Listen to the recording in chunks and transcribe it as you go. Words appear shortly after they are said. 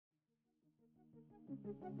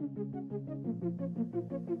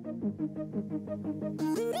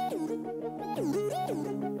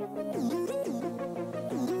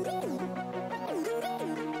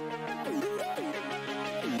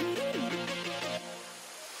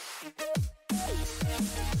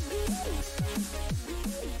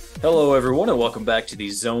Hello, everyone, and welcome back to the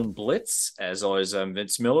Zone Blitz. As always, I'm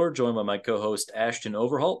Vince Miller, joined by my co-host Ashton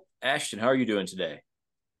Overholt. Ashton, how are you doing today?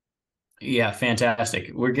 Yeah,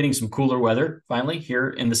 fantastic. We're getting some cooler weather finally here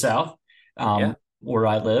in the South, Yeah, where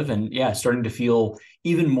I live, and yeah, starting to feel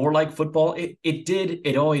even more like football.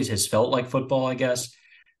 It always has felt like football, I guess,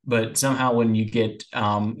 but somehow when you get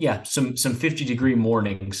some 50-degree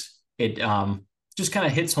mornings, it just kind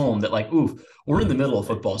of hits home that like, ooh, we're in the middle of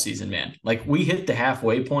football season, man. Like we hit the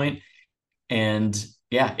halfway point, and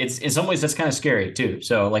yeah, it's in some ways that's kind of scary too.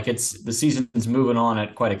 So like it's the season's moving on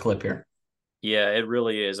at quite a clip here. yeah, it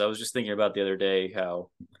really is. I was just thinking about the other day how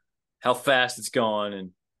fast it's gone,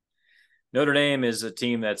 and Notre Dame is a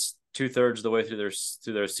team that's two-thirds of the way through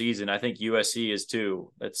their season. I think USC is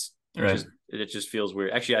too. That's Right. just it just feels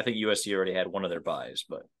weird. Actually, I think USC already had one of their buys,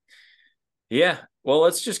 but yeah. Well,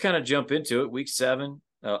 let's just kind of jump into it. Week 7.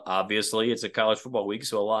 Obviously, it's a college football week,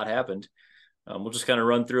 so a lot happened. We'll just kind of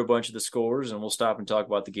run through a bunch of the scores, and we'll stop and talk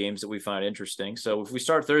about the games that we find interesting. So if we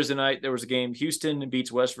start Thursday night, there was a game. Houston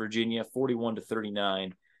beats West Virginia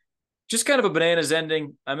 41-39. Just kind of a bananas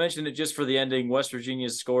ending. I mentioned it just for the ending. West Virginia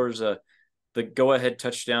scores the go-ahead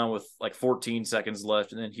touchdown with like 14 seconds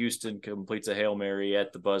left, and then Houston completes a Hail Mary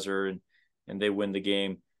at the buzzer, and they win the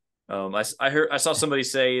game. I saw somebody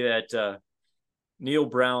say that Neil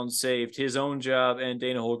Brown saved his own job and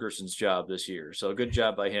Dana Holgerson's job this year. So good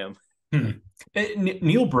job by him. Hmm.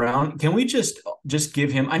 Neil Brown, can we just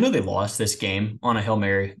give him? I know they lost this game on a Hail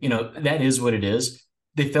Mary. You know, that is what it is.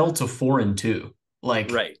 They fell to 4-2.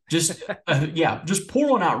 Like Right. just pour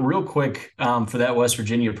one out real quick for that West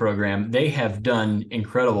Virginia program. They have done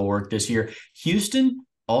incredible work this year. Houston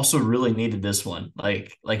also really needed this one.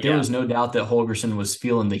 Like there Yeah. was no doubt that Holgerson was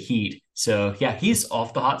feeling the heat. So yeah, he's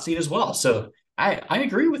off the hot seat as well. So I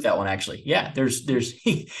agree with that one actually. Yeah, there's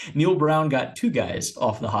Neil Brown got two guys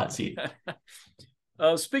off the hot seat.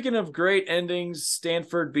 Speaking of great endings,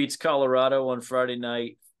 Stanford beats Colorado on Friday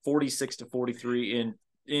night, 46-43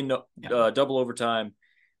 in Yeah. double overtime.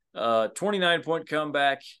 29-point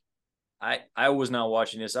comeback. I was not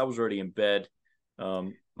watching this. I was already in bed. Saw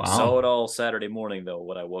Wow. it all Saturday morning though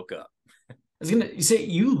when I woke up. I was gonna say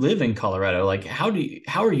you live in Colorado. Like how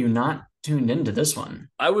are you not tuned into this one?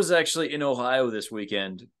 I was actually in Ohio this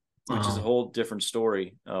weekend, which is a Oh. whole different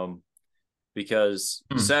story. Because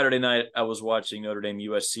Hmm. Saturday night I was watching Notre Dame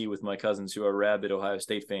USC with my cousins who are rabid Ohio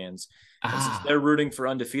State fans. And since they're Ah. rooting for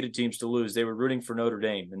undefeated teams to lose, they were rooting for Notre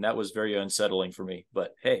Dame. And that was very unsettling for me.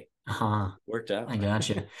 But hey, Uh-huh. worked out. I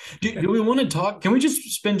gotcha. Do we want to talk? Can we just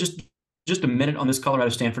spend just a minute on this Colorado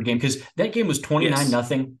Stanford game? Because that game was 29 Yes.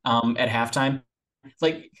 nothing at halftime.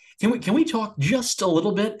 Like, can we talk just a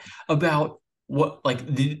little bit about what like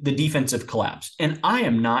the defensive collapse? And I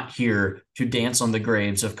am not here to dance on the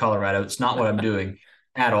graves of Colorado. It's not what I'm doing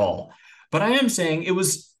at all. But I am saying it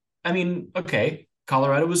was, I mean, okay,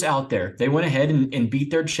 Colorado was out there. They went ahead and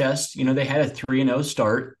beat their chest. You know, they had a 3-0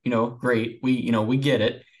 start. You know, great. We get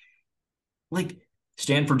it. Like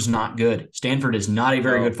Stanford's not good. Stanford is not a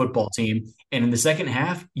very good No. football team. And in the second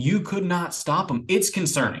half, you could not stop them. It's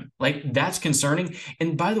concerning. Like that's concerning.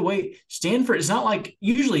 And by the way, Stanford is not like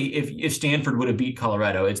usually if Stanford would have beat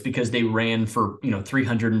Colorado, it's because they ran for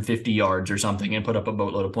 350 yards or something and put up a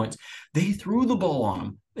boatload of points. They threw the ball on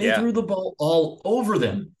them. They Yeah. threw the ball all over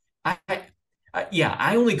them. Yeah,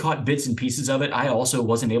 I only caught bits and pieces of it. I also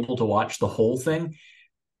wasn't able to watch the whole thing.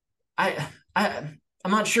 I I I'm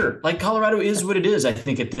not sure. Like Colorado is what it is, I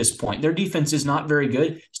think, at this point. Their defense is not very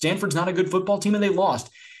good. Stanford's not a good football team and they lost.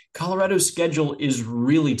 Colorado's schedule is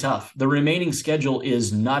really tough. The remaining schedule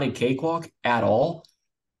is not a cakewalk at all.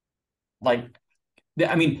 Like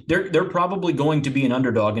I mean, they're probably going to be an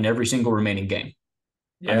underdog in every single remaining game.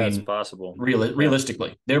 I Yeah, it's mean, possible. Yeah.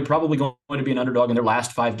 realistically, they're probably going to be an underdog in their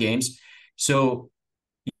last 5 games. So,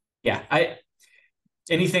 yeah, I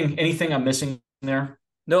anything I'm missing there?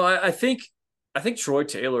 No, I think Troy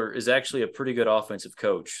Taylor is actually a pretty good offensive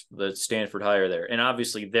coach, the Stanford hire there. And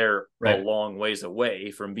obviously they're a Right. long ways away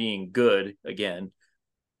from being good again.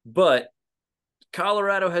 But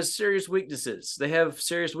Colorado has serious weaknesses. They have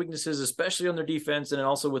serious weaknesses, especially on their defense and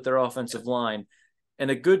also with their offensive line. And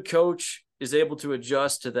a good coach is able to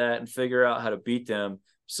adjust to that and figure out how to beat them.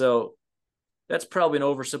 So that's probably an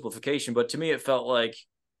oversimplification, but to me, it felt like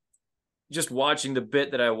just watching the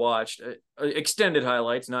bit that I watched, extended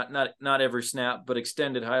highlights, not every snap, but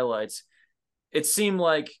extended highlights. It seemed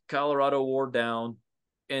like Colorado wore down.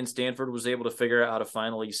 and Stanford was able to figure out how to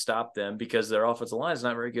finally stop them because their offensive line is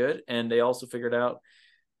not very good. And they also figured out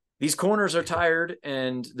these corners are tired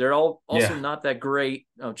and they're also not that great.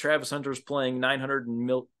 Travis Hunter's playing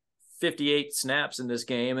 958 snaps in this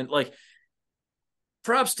game. And like,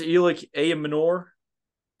 props to Elick Ayo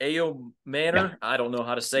Manor. I don't know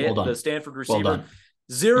how to say the Stanford receiver.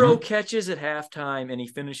 Zero catches at halftime, and he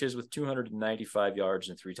finishes with 295 yards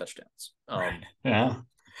and 3 touchdowns. The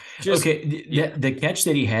catch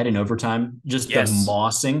that he had in overtime, the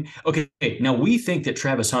mossing. Okay, now we think that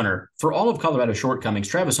Travis Hunter, for all of Colorado's shortcomings,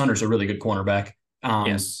 Travis Hunter's a really good cornerback.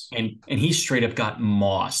 And he straight up got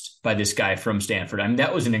mossed by this guy from Stanford. I mean,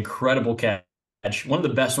 that was an incredible catch. One of the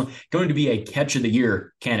best ones, going to be a catch of the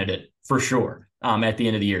year candidate for sure. At the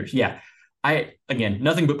end of the year. Yeah.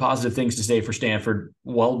 Nothing but positive things to say for Stanford.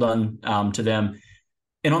 Well done to them.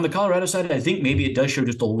 And on the Colorado side, I think maybe it does show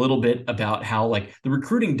just a little bit about how like the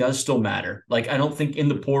recruiting does still matter. Like, I don't think in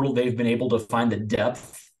the portal they've been able to find the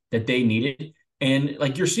depth that they needed. And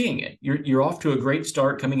like, you're seeing it. You're off to a great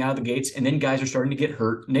start coming out of the gates, and then guys are starting to get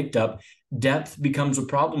hurt, nicked up. Depth becomes a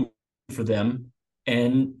problem for them.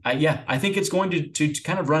 And I think it's going to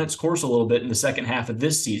kind of run its course a little bit in the second half of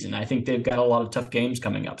this season. I think they've got a lot of tough games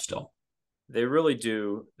coming up still. They really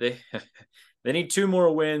do. They need 2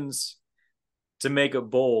 more wins to make a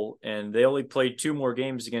bowl, and they only played 2 more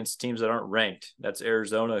games against teams that aren't ranked. That's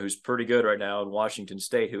Arizona, who's pretty good right now, and Washington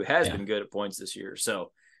State, who has been good at points this year.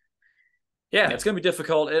 So, it's going to be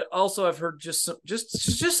difficult. Also, I've heard just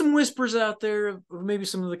some whispers out there of maybe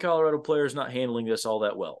some of the Colorado players not handling this all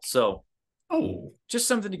that well. So. Oh, just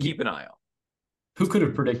something to keep an eye on. Who could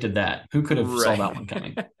have predicted that? Who could have saw that one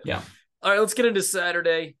coming? Yeah. All right, let's get into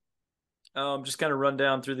Saturday. Just kind of run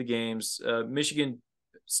down through the games. Michigan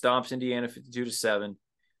stomps Indiana 52-7.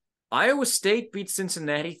 Iowa State beats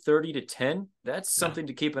Cincinnati 30-10. That's something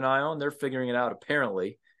to keep an eye on. They're figuring it out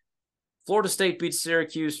apparently. Florida State beats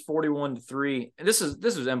Syracuse 41-3. And this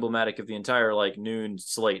is emblematic of the entire like noon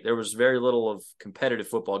slate. There was very little of competitive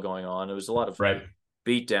football going on. It was a lot of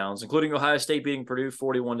beatdowns, including Ohio State beating Purdue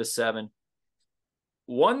 41-7.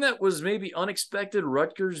 One that was maybe unexpected,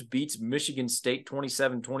 Rutgers beats Michigan State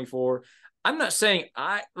 27-24. I'm not saying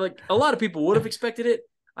a lot of people would have expected it.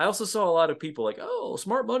 I also saw a lot of people like, oh,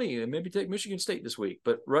 smart money and maybe take Michigan State this week.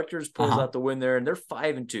 But Rutgers pulls out the win there, and they're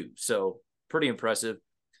 5-2. So pretty impressive.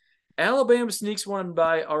 Alabama sneaks one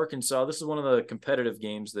by Arkansas. This is one of the competitive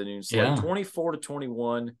games of the noon slate.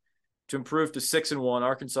 24-21 to improve to 6-1.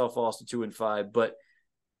 Arkansas falls to 2-5. But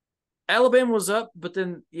Alabama was up, but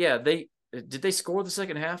then did they score the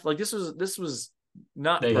second half? Like this was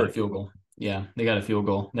not. They got a field goal. Yeah, they got a field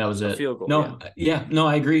goal. That was it. Field goal. No,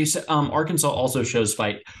 I agree. Arkansas also shows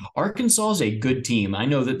fight. Arkansas is a good team. I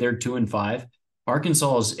know that they're 2-5.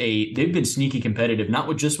 Arkansas they've been sneaky competitive,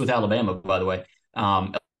 not just with Alabama, by the way.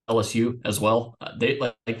 LSU as well.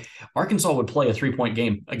 Arkansas would play a 3-point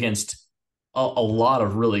game against a lot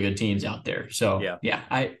of really good teams out there. So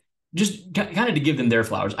I just kind of to give them their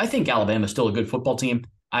flowers. I think Alabama is still a good football team.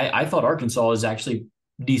 I thought Arkansas is actually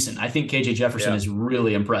decent. I think KJ Jefferson is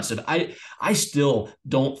really impressive. I still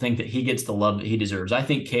don't think that he gets the love that he deserves. I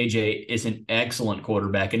think KJ is an excellent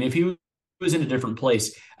quarterback. And if he was in a different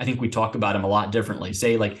place, I think we talk about him a lot differently.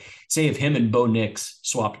 Say if him and Bo Nix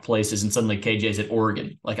swapped places and suddenly KJ's at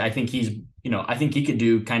Oregon, I think I think he could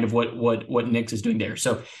do kind of what Nix is doing there.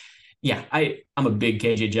 So I'm a big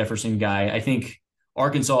KJ Jefferson guy. I think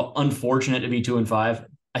Arkansas, unfortunate to be 2-5.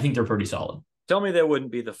 I think they're pretty solid. Tell me they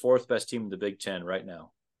wouldn't be the 4th best team in the Big Ten right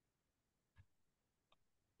now.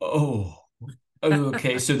 Oh,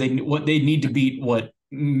 okay. So they need to beat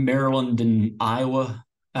Maryland and Iowa.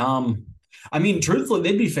 I mean, truthfully,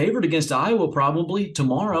 they'd be favored against Iowa probably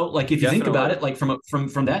tomorrow. Like if you think about it, like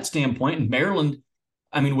from that standpoint, and Maryland,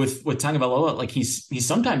 I mean, with Tagovailoa, like he's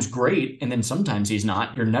sometimes great and then sometimes he's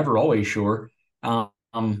not. You're never always sure. I'm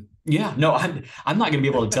not going to be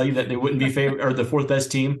able to tell you that they wouldn't be favored or the 4th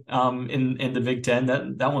best team in the Big Ten.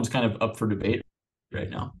 That one's kind of up for debate right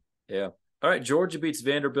now. Yeah. All right. Georgia beats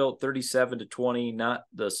Vanderbilt 37-20. Not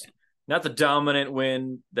the dominant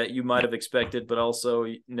win that you might have expected, but also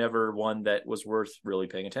never one that was worth really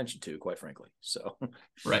paying attention to, quite frankly. So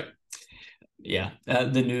right. Yeah.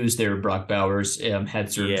 The news there, Brock Bowers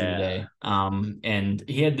had surgery today. And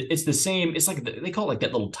it's the same. It's like they call it like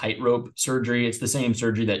that little tightrope surgery. It's the same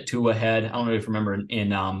surgery that Tua had. I don't know if you remember in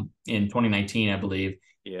 2019, I believe.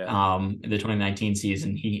 Yeah. In the 2019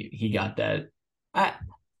 season, he got that. I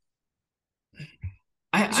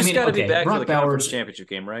mean, got to be back Brock for the Bowers championship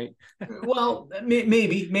game, right? Well,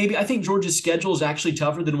 maybe. I think Georgia's schedule is actually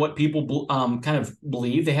tougher than what people kind of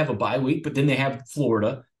believe. They have a bye week, but then they have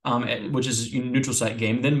Florida, which is a neutral site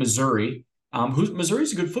game, then Missouri,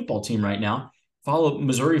 Missouri's a good football team right now.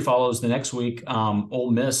 Missouri follows the next week.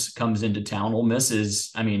 Ole Miss comes into town. Ole Miss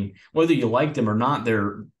is, I mean, whether you like them or not,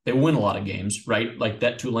 they win a lot of games, right? Like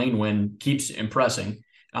that Tulane win keeps impressing.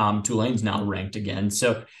 Tulane's now ranked again.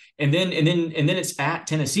 So and then it's at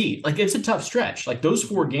Tennessee. Like it's a tough stretch. Like those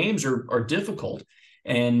four games are difficult.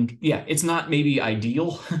 And yeah, it's not maybe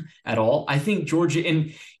ideal at all. I think Georgia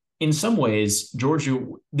in some ways,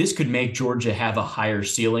 this could make Georgia have a higher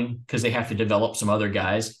ceiling because they have to develop some other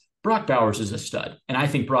guys. Brock Bowers is a stud. And I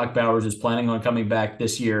think Brock Bowers is planning on coming back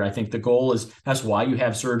this year. I think the goal is that's why you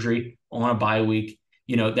have surgery on a bye week.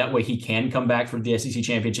 That way he can come back for the SEC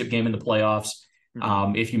championship game in the playoffs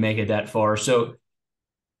if you make it that far. So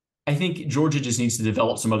I think Georgia just needs to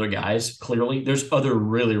develop some other guys. Clearly, there's other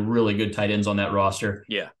really, really good tight ends on that roster.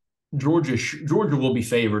 Yeah. Georgia will be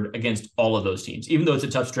favored against all of those teams. Even though it's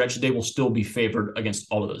a tough stretch, they will still be favored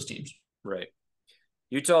against all of those teams. Right.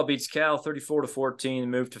 Utah beats Cal 34-14,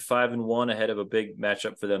 moved to 5-1 ahead of a big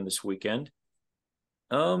matchup for them this weekend.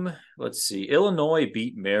 Let's see. Illinois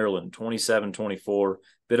beat Maryland 27-24.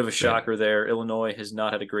 Bit of a shocker there. Illinois has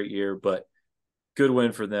not had a great year, but good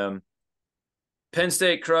win for them. Penn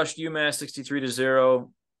State crushed UMass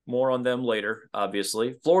 63-0. More on them later,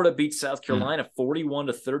 obviously. Florida beat South Carolina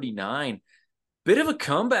 41-39. Bit of a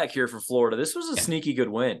comeback here for Florida. This was a sneaky good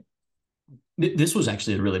win. This was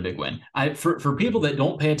actually a really big win. For people that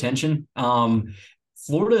don't pay attention,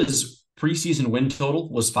 Florida's preseason win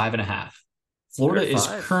total was 5.5.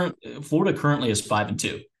 Florida currently is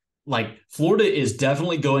 5-2. Like Florida is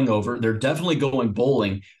definitely going over. They're definitely going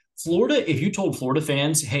bowling. Florida, if you told Florida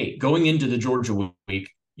fans, hey, going into the Georgia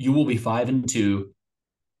week, you will be 5-2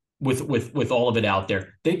 with all of it out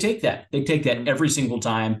there. They take that. They take that every single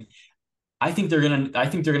time. I think they're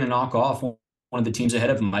gonna knock off one of the teams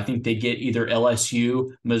ahead of them. I think they get either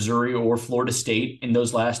LSU, Missouri, or Florida State in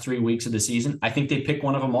those last 3 weeks of the season. I think they pick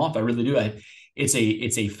one of them off. I really do. It's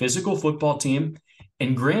a physical football team.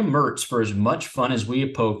 And Graham Mertz, for as much fun as we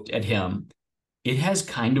have poked at him, it has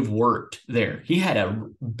kind of worked there. He had a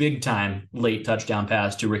big time late touchdown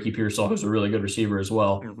pass to Ricky Pearsall, who's a really good receiver as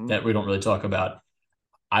well, that we don't really talk about.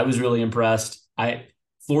 I was really impressed.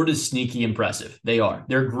 Florida's sneaky impressive. They are.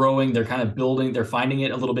 They're growing. They're kind of building. They're finding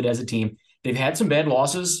it a little bit as a team. They've had some bad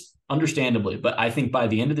losses, understandably, but I think by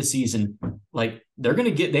the end of the season, like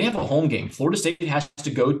they have a home game. Florida State has to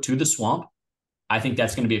go to the Swamp. I think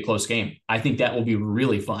that's going to be a close game. I think that will be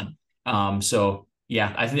really fun. So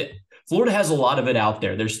yeah, I think Florida has a lot of it out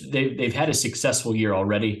there. They've had a successful year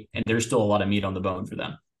already, and there's still a lot of meat on the bone for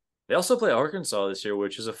them. They also play Arkansas this year,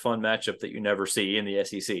 which is a fun matchup that you never see in the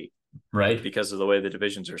SEC. Right. Because of the way the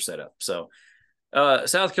divisions are set up. So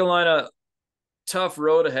South Carolina, tough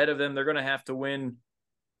road ahead of them. They're going to have to win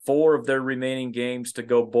 4 of their remaining games to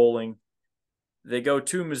go bowling. They go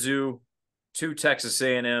to Mizzou, to Texas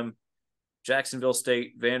A&M, Jacksonville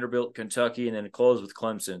State, Vanderbilt, Kentucky, and then close with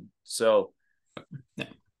Clemson. So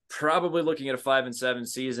probably looking at a 5-7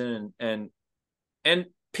 season, and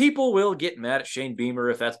people will get mad at Shane Beamer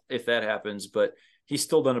if that happens, but he's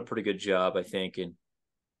still done a pretty good job, I think. And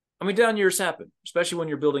I mean, down years happen, especially when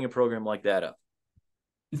you're building a program like that up.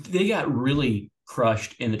 They got really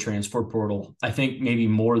crushed in the transfer portal. I think maybe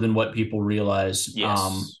more than what people realize.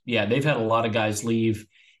 Yes. They've had a lot of guys leave.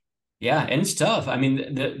 Yeah, and it's tough. I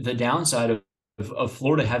mean, the downside of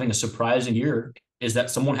Florida having a surprising year is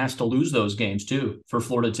that someone has to lose those games too for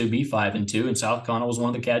Florida to be 5-2. And South Carolina was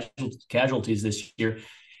one of the casualties this year.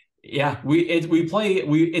 Yeah,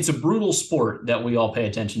 it's a brutal sport that we all pay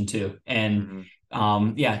attention to. And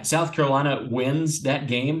South Carolina wins that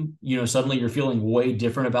game. Suddenly you're feeling way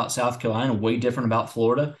different about South Carolina, way different about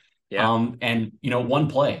Florida. Yeah. And one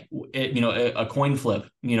play, a coin flip,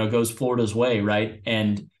 goes Florida's way, right?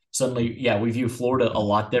 And suddenly, we view Florida a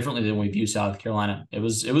lot differently than we view South Carolina. It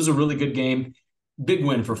was a really good game. Big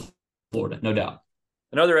win for Florida, no doubt.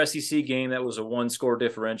 Another SEC game that was a 1-score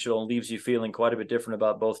differential and leaves you feeling quite a bit different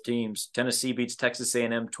about both teams. Tennessee beats Texas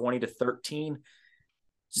A&M 20-13.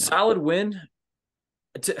 Solid win.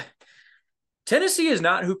 Tennessee is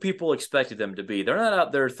not who people expected them to be. They're not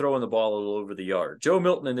out there throwing the ball all over the yard. Joe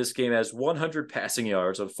Milton in this game has 100 passing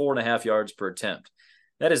yards on 4.5 yards per attempt.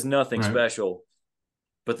 That is nothing special.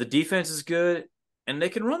 But the defense is good, and they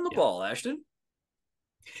can run the ball, Ashton.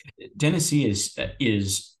 Tennessee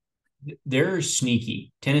is they're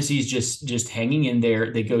sneaky. Tennessee's just hanging in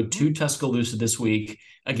there. They go to Tuscaloosa this week,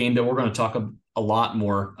 a game that we're going to talk a lot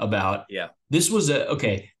more about. Yeah. This was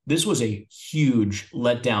a huge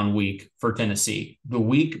letdown week for Tennessee. The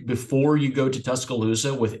week before you go to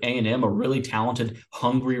Tuscaloosa with A&M, a really talented,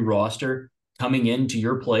 hungry roster coming into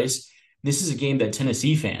your place. This is a game that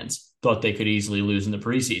Tennessee fans thought they could easily lose in the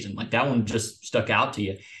preseason. Like that one just stuck out to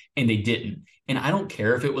you, and they didn't. And I don't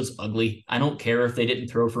care if it was ugly. I don't care if they didn't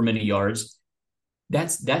throw for many yards.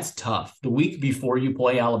 That's tough. The week before you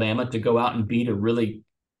play Alabama to go out and beat a really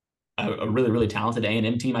talented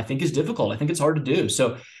A&M team, I think is difficult. I think it's hard to do.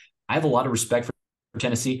 So I have a lot of respect for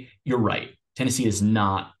Tennessee. You're right. Tennessee is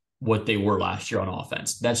not what they were last year on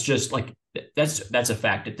offense. That's just like that's a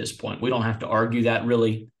fact at this point. We don't have to argue that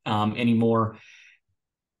really anymore.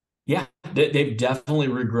 Yeah, they've definitely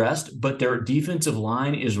regressed, but their defensive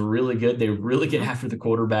line is really good. They really get after the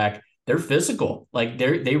quarterback. They're physical. Like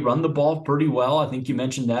they run the ball pretty well. I think you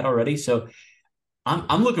mentioned that already. So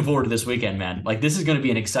I'm looking forward to this weekend, man. Like this is going to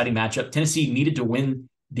be an exciting matchup. Tennessee needed to win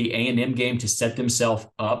the A&M game to set themselves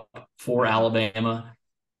up for Alabama.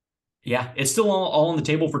 Yeah, it's still all on the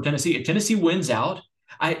table for Tennessee. If Tennessee wins out,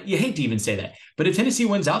 you hate to even say that, but if Tennessee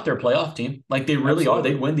wins out, their playoff team, like they really are,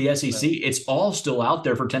 they'd win the SEC. Yeah. It's all still out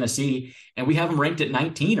there for Tennessee, and we have them ranked at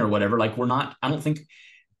 19 or whatever. Like we're not, I don't think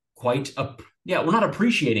quite we're not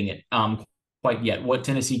appreciating it quite yet, what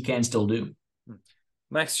Tennessee can still do.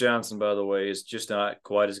 Max Johnson, by the way, is just not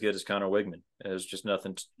quite as good as Connor Wigman. There's just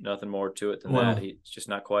nothing more to it than that. He's just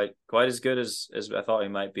not quite as good as I thought he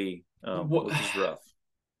might be, which is rough.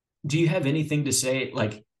 Do you have anything to say?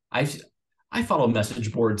 Like I follow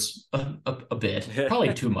message boards a bit,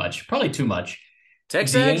 probably too much.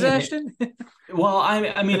 Texas, Ashton? Well,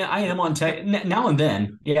 I mean, I am on tech now and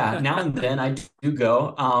then. Yeah, now and then I do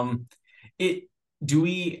go.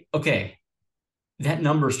 Okay, that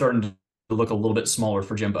number is starting to look a little bit smaller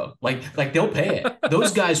for Jimbo. Like they'll pay it.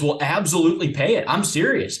 Those guys will absolutely pay it. I'm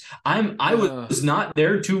serious. I was not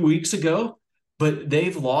there 2 weeks ago, but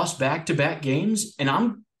they've lost back-to-back games, and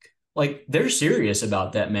I'm like, they're serious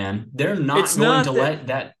about that, man. They're not going to let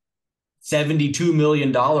that $72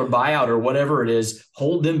 million buyout or whatever it is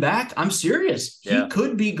hold them back. I'm serious. Yeah. He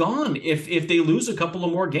could be gone if they lose a couple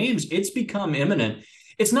of more games. It's become imminent.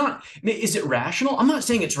 It's not. Is it rational? I'm not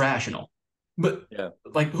saying it's rational, but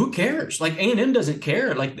like, who cares? Like A&M doesn't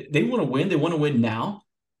care. Like they want to win. They want to win now.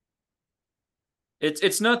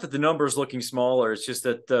 It's not that the number is looking smaller. It's just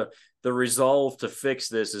that the resolve to fix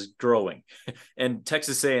this is growing, and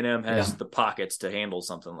Texas A&M has the pockets to handle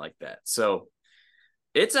something like that. So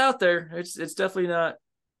it's out there. It's definitely not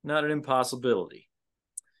an impossibility.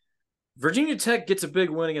 Virginia Tech gets a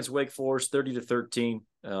big win against Wake Forest, 30-13.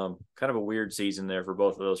 Kind of a weird season there for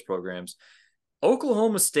both of those programs.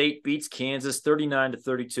 Oklahoma State beats Kansas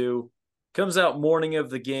 39-32. Comes out morning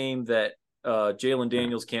of the game that Jalen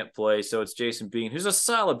Daniels can't play, so it's Jason Bean, who's a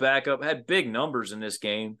solid backup, had big numbers in this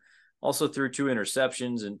game, also threw 2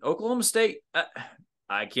 interceptions. And Oklahoma State,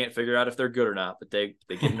 I can't figure out if they're good or not, but they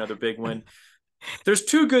get another big win. There's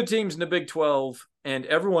 2 good teams in the Big 12, and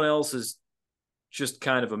everyone else is just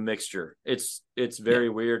kind of a mixture. It's very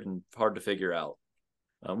weird and hard to figure out,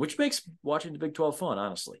 which makes watching the Big 12 fun,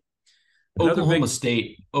 honestly. Oklahoma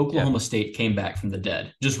State came back from the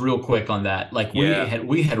dead. Just real quick on that. Like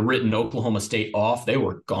we had written Oklahoma State off. They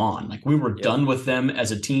were gone. Like we were done with them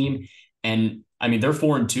as a team. And I mean, they're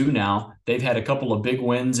 4-2 now. They've had a couple of big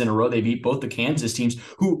wins in a row. They beat both the Kansas teams,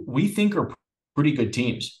 who we think are pretty good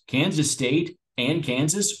teams. Kansas State and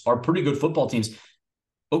Kansas are pretty good football teams.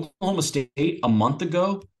 Oklahoma State a month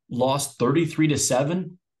ago lost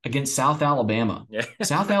 33-7 against South Alabama. Yeah.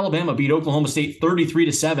 South Alabama beat Oklahoma State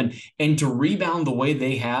 33-7, and to rebound the way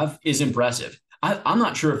they have is impressive. I'm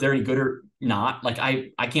not sure if they're any good or not. Like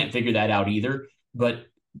I can't figure that out either. But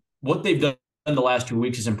what they've done in the last 2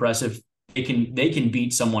 weeks is impressive. They can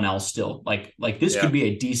beat someone else still. Like this could be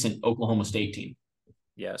a decent Oklahoma State team.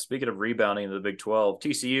 Yeah. Speaking of rebounding in the Big 12,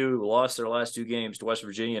 TCU lost their last 2 games to West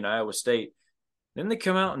Virginia and Iowa State. Then they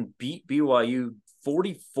come out and beat BYU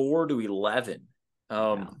 44-11.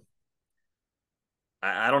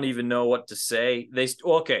 I don't even know what to say.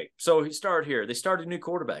 So he started here. They started a new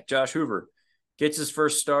quarterback, Josh Hoover, gets his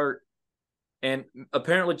first start, and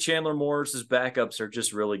apparently Chandler Morris's backups are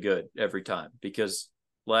just really good every time, because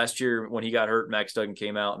last year when he got hurt, Max Duggan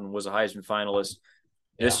came out and was a Heisman finalist.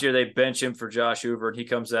 This year they bench him for Josh Hoover, and he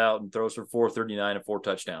comes out and throws for 439 and 4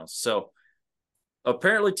 touchdowns. So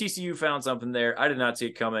apparently TCU found something there. I did not see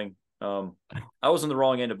it coming. I was on the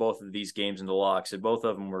wrong end of both of these games in the locks, and both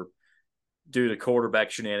of them were due to quarterback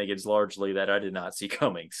shenanigans largely that I did not see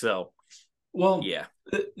coming. So, well, yeah,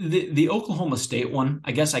 the Oklahoma State one,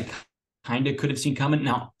 I guess I kind of could have seen coming.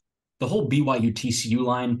 Now, the whole BYU TCU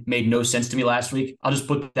line made no sense to me last week. I'll just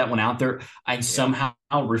put that one out there. I somehow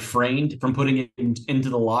refrained from putting it into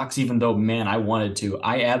the locks, even though, man, I wanted to.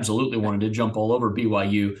 I absolutely wanted to jump all over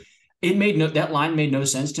BYU. That line made no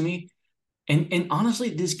sense to me. And honestly,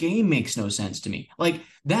 this game makes no sense to me. Like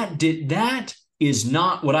that is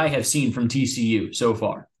not what I have seen from TCU so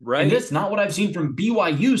far. Right. And that's not what I've seen from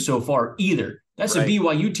BYU so far either. That's a Right.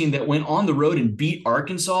 BYU team that went on the road and beat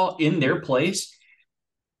Arkansas in their place.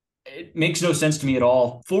 It makes no sense to me at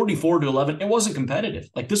all. 44-11. It wasn't competitive.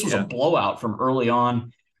 Like this was a Yeah. blowout from early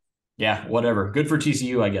on. Yeah, whatever. Good for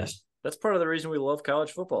TCU, I guess. That's part of the reason we love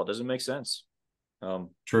college football. It doesn't make sense.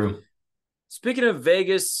 True. Speaking of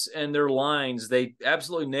Vegas and their lines, they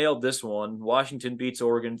absolutely nailed this one. Washington beats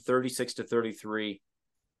Oregon 36-33.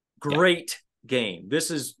 Great game.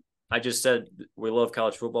 This is, I just said we love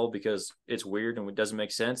college football because it's weird and it doesn't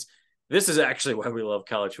make sense. This is actually why we love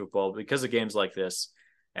college football, because of games like this.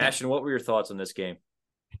 Ashton, what were your thoughts on this game?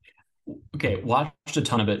 Okay, watched a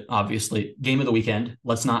ton of it, obviously. Game of the weekend.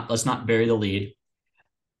 Let's not bury the lead.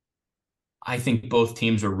 I think both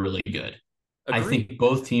teams are really good. I Agreed. think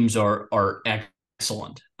both teams are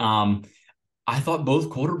excellent. I thought both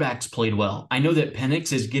quarterbacks played well. I know that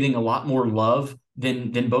Penix is getting a lot more love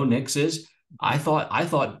than Bo Nix is. I thought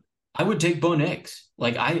I would take Bo Nix.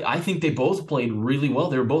 Like I think they both played really well.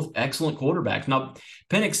 They were both excellent quarterbacks. Now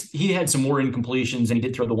Penix, he had some more incompletions and he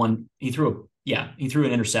did throw the one he threw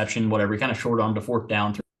an interception, whatever. He kind of short armed a fourth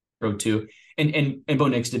down throw two. And Bo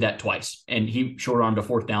Nix did that twice. And he short armed a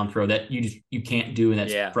fourth down throw that you can't do, and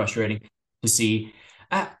that's frustrating to see.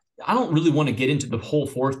 I don't really want to get into the whole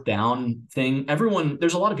fourth down thing.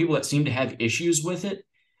 There's a lot of people that seem to have issues with it.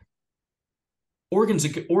 Oregon's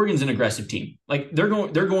an aggressive team. Like they're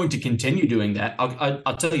going to continue doing that.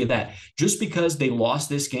 I'll tell you that. Just because they lost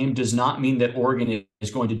this game does not mean that Oregon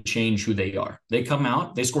is going to change who they are. They come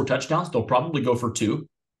out, they score touchdowns, they'll probably go for two,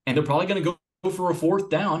 and they're probably going to go for a fourth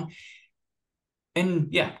down. And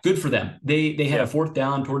yeah, good for them. They had a fourth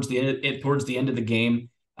down towards the end of the game.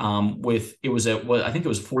 I think it was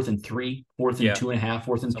 4th and 3, 4th and 2.5,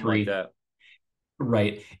 4th and 3. Like that.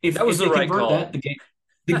 Right. That was the right call.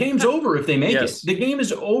 The game's over if they make yes. it. The game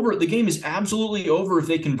is over. The game is absolutely over if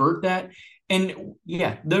they convert that. And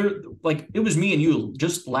yeah, they're like, it was me and you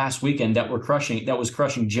just last weekend that was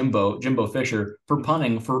crushing Jimbo Fisher for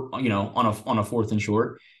punting on a 4th and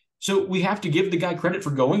short. So we have to give the guy credit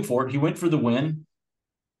for going for it. He went for the win.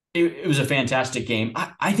 It was a fantastic game.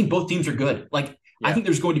 I think both teams are good. I think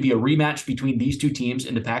there's going to be a rematch between these two teams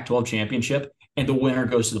in the Pac-12 championship, and the winner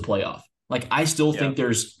goes to the playoff. I still think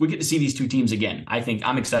we get to see these two teams again.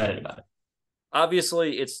 I'm excited about it.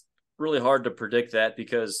 Obviously, it's really hard to predict that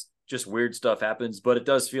because just weird stuff happens, but it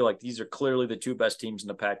does feel like these are clearly the two best teams in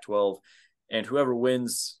the Pac-12, and whoever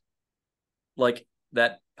wins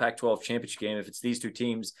that Pac-12 championship game, if it's these two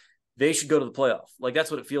teams, they should go to the playoff.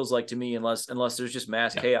 That's what it feels like to me, unless there's just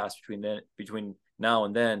mass chaos between now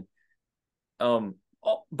and then.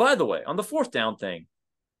 By the way, on the fourth down thing,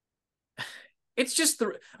 it's just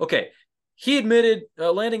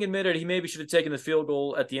Lanning admitted he maybe should have taken the field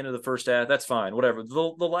goal at the end of the first half. That's fine, whatever. The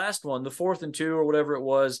last one, the 4th and 2 or whatever it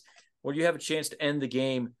was, where you have a chance to end the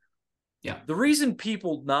game. Yeah. The reason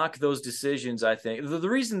people knock those decisions, I think, the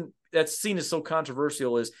reason that's seen as so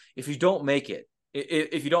controversial is if you don't make it,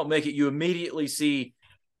 you immediately see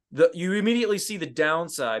the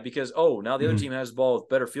downside because, now the other team has the ball with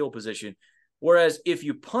better field position. Whereas if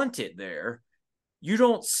you punt it there, you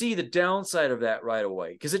don't see the downside of that right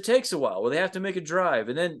away because it takes a while where they have to make a drive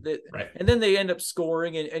and then they end up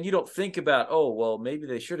scoring and you don't think about, maybe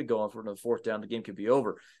they should have gone for another fourth down. The game could be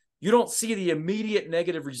over. You don't see the immediate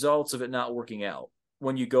negative results of it not working out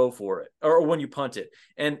when you go for it or when you punt it.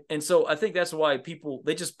 And so I think that's why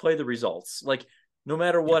they just play the results. No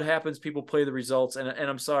matter what happens, people play the results. And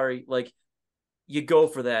I'm sorry, you go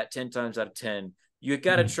for that 10 times out of 10. You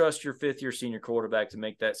got to trust your 5th-year senior quarterback to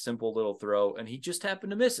make that simple little throw, and he just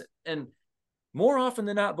happened to miss it. And more often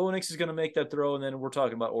than not, Bo Nix is going to make that throw, and then we're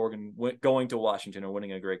talking about Oregon going to Washington and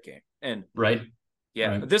winning a great game. And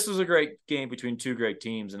this was a great game between two great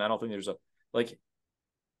teams, and I don't think there's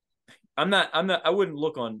I wouldn't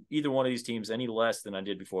look on either one of these teams any less than I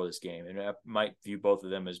did before this game, and I might view both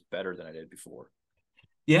of them as better than I did before.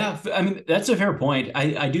 Yeah, I mean, that's a fair point.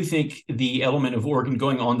 I do think the element of Oregon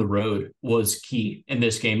going on the road was key in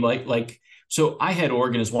this game. So I had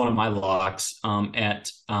Oregon as one of my locks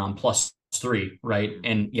at +3, right?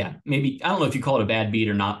 And yeah, maybe, I don't know if you call it a bad beat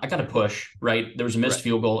or not. I got to push, right? There was a missed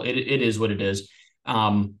field goal. It is what it is.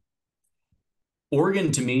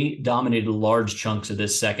 Oregon, to me, dominated large chunks of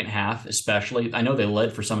this second half, especially. I know they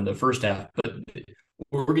led for some of the first half, but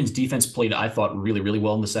Oregon's defense played, I thought, really, really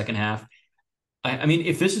well in the second half. I mean,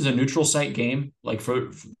 if this is a neutral site game, say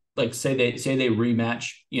they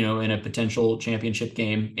rematch, in a potential championship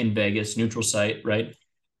game in Vegas, neutral site, right?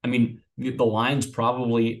 I mean, the line's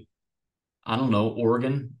probably I don't know,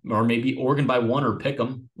 Oregon, or maybe Oregon by one, or pick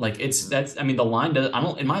them. Like I mean, the line does, I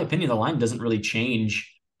don't, in my opinion, the line doesn't really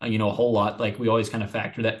change, a whole lot. Like we always kind of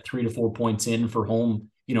factor that 3 to 4 points in for home,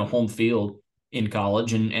 home field in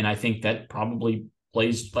college. And I think that probably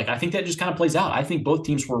plays, like, I think that just kind of plays out. I think both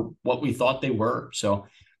teams were what we thought they were. So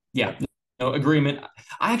yeah, no agreement.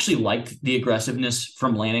 I actually liked the aggressiveness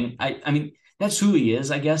from Lanning. I mean, that's who he is,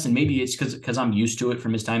 I guess. And maybe it's because I'm used to it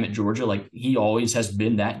from his time at Georgia. Like he always has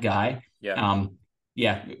been that guy. Yeah.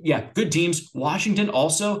 Yeah, good teams. Washington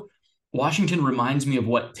reminds me of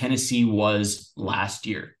what Tennessee was last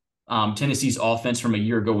year. Tennessee's offense from a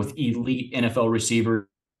year ago with elite NFL receivers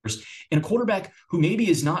and a quarterback who maybe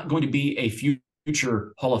is not going to be a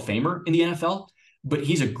future Hall of Famer in the NFL, but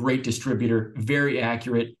he's a great distributor, very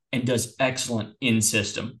accurate, and does excellent in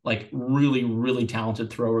system. Like really, really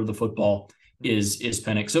talented thrower of the football is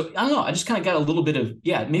Penix. So I don't know. I just kind of got a little bit of,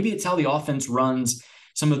 maybe it's how the offense runs,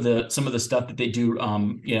 some of the stuff that they do,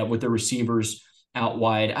 with the receivers out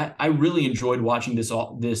wide. I really enjoyed watching this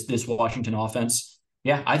Washington offense.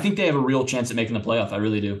 Yeah, I think they have a real chance at making the playoff. I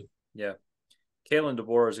really do. Yeah. Kalen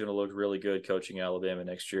DeBoer is going to look really good coaching Alabama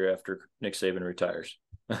next year after Nick Saban retires.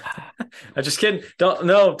 I'm just kidding. Don't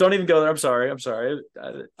even go there. I'm sorry.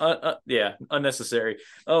 Yeah, unnecessary.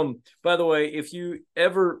 By the way, if you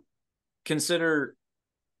ever consider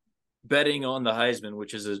betting on the Heisman,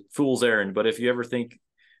 which is a fool's errand, but if you ever think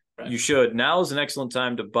you should, now is an excellent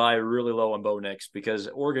time to buy really low on Bo Nix because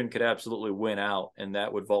Oregon could absolutely win out, and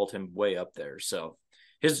that would vault him way up there. So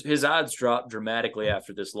his odds dropped dramatically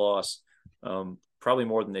after this loss, probably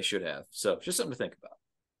more than they should have. So just something to think about.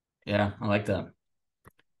 Yeah, I like that.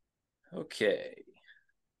 Okay.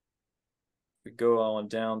 We go on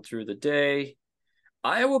down through the day.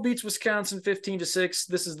 Iowa beats Wisconsin 15-6.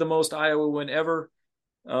 This is the most Iowa win ever.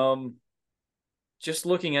 Just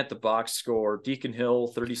looking at the box score, Deacon Hill,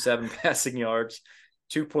 37 passing yards,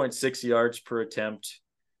 2.6 yards per attempt.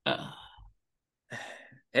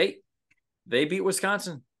 Hey, they beat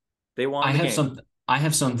Wisconsin. They won the game. I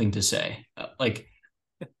have something to say. Like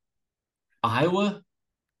Iowa,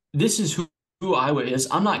 this is who Iowa is.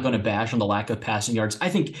 I'm not going to bash on the lack of passing yards. I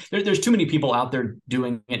think there's too many people out there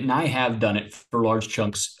doing it, and I have done it for large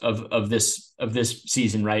chunks of this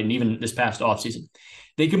season, right? And even this past offseason.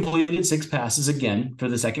 They completed 6 passes again for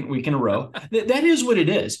the second week in a row. That is what it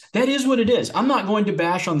is. That is what it is. I'm not going to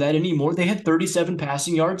bash on that anymore. They had 37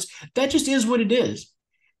 passing yards. That just is what it is.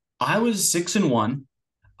 Iowa's 6-1.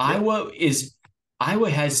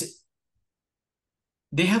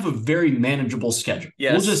 They have a very manageable schedule.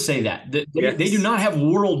 Yes. We'll just say that. They do not have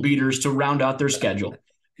world beaters to round out their schedule.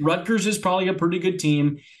 Rutgers is probably a pretty good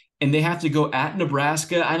team, and they have to go at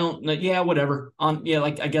Nebraska. Whatever.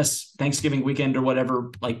 I guess Thanksgiving weekend or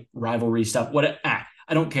whatever, like rivalry stuff.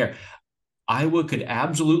 I don't care. Iowa could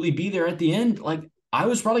absolutely be there at the end. Like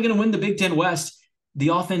Iowa's probably going to win the Big Ten West. The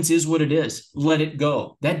offense is what it is. Let it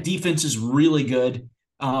go. That defense is really good.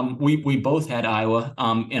 We both had Iowa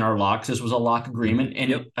in our locks. This was a lock agreement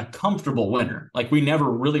and a comfortable winner. Like we never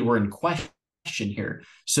really were in question here.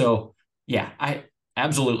 So yeah, I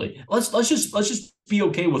absolutely. Let's just be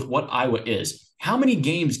okay with what Iowa is. How many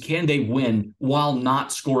games can they win while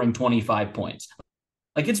not scoring 25 points?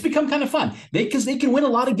 Like it's become kind of fun. Because they can win a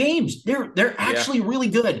lot of games. They're actually really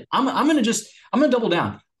good. I'm gonna double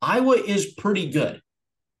down. Iowa is pretty good.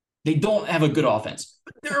 They don't have a good offense,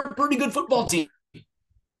 but they're a pretty good football team.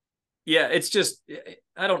 Yeah, it's just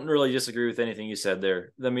I don't really disagree with anything you said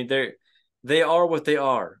there. I mean, they are what they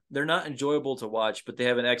are. They're not enjoyable to watch, but they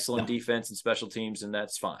have an excellent defense and special teams, and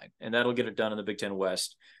that's fine. And that'll get it done in the Big Ten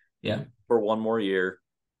West. Yeah, for one more year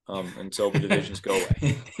until the divisions go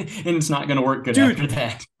away. And it's not going to work good after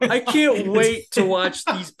that. I can't wait to watch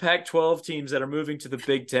these Pac-12 teams that are moving to the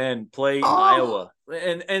Big Ten play Iowa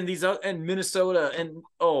and these and Minnesota, and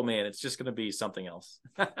oh man, it's just going to be something else.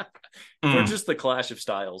 For just the clash of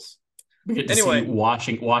styles. We get to see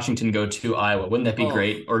Washington go to Iowa. Wouldn't that be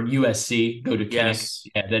great? Or USC go to Kinnick. Yes.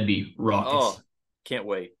 Yeah, that'd be raucous. Can't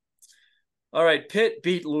wait. All right, Pitt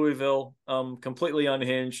beat Louisville, completely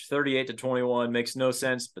unhinged, 38-21. Makes no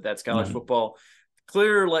sense, but that's college football.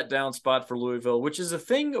 Clear letdown spot for Louisville, which is a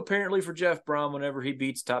thing apparently for Jeff Brom. Whenever he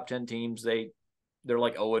beats top 10 teams, they're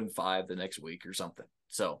like 0-5 the next week or something.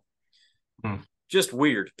 So just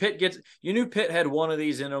weird. You knew Pitt had one of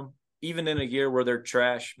these in them, even in a year where they're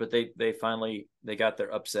trash, but they finally got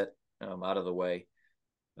their upset out of the way.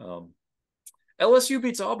 LSU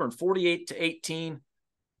beats Auburn 48-18.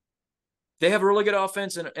 They have a really good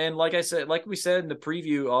offense, and like we said in the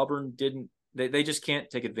preview, Auburn they just can't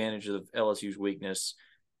take advantage of LSU's weakness.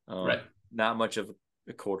 Right. Not much of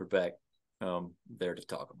a quarterback there to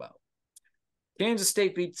talk about. Kansas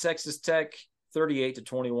State beat Texas Tech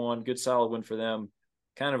 38-21. Good solid win for them.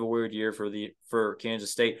 Kind of a weird year for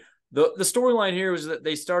Kansas State. The storyline here was that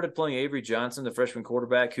they started playing Avery Johnson, the freshman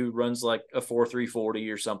quarterback, who runs like a 4.3 40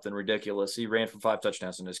 or something ridiculous. He ran for 5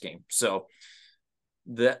 touchdowns in this game. So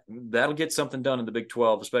that'll get something done in the Big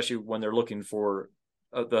 12, especially when they're looking for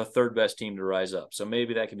the third best team to rise up. So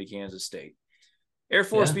maybe that can be Kansas State. Air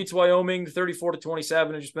Force beats Wyoming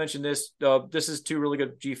 34-27. I just mentioned this. This is 2 really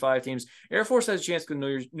good G5 teams. Air Force has a chance to go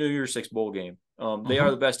to New Year's Six bowl game. They are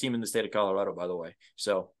the best team in the state of Colorado, by the way.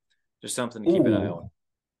 So just something to keep an eye on.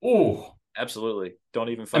 Oh, absolutely. Don't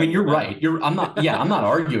even fight. I mean, you're right. I'm not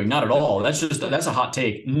arguing, not at all. That's a hot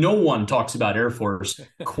take. No one talks about Air Force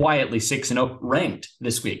quietly 6-0, ranked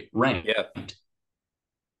this week. Ranked. Yeah.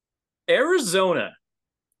 Arizona.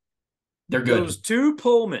 They're good. Goes to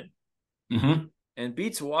Pullman. Mm-hmm. And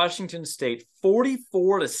beats Washington State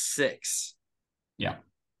 44-6. Yeah.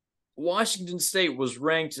 Washington State was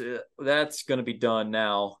ranked. That's going to be done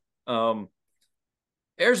now.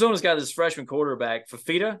 Arizona's got this freshman quarterback,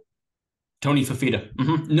 Fafita. Tony Fafita.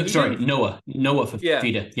 Mm-hmm. Noah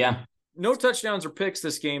Fafita. Yeah. No touchdowns or picks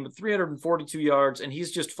this game, but 342 yards, and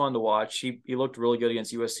he's just fun to watch. He looked really good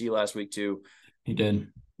against USC last week, too. He did.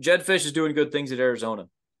 Jed Fish is doing good things at Arizona.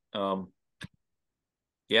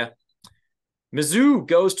 Yeah. Mizzou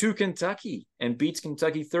goes to Kentucky and beats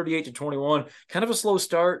Kentucky 38-21. Kind of a slow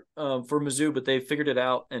start for Mizzou, but they figured it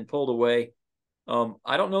out and pulled away.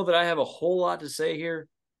 I don't know that I have a whole lot to say here.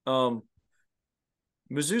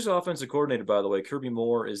 Mizzou's offensive coordinator, by the way, Kirby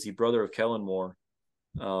Moore, is the brother of Kellen Moore.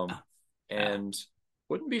 And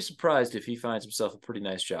wouldn't be surprised if he finds himself a pretty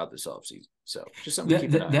nice job this offseason. So just something to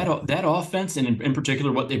keep an eye on. That offense, and in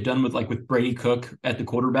particular what they've done with Brady Cook at the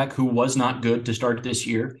quarterback, who was not good to start this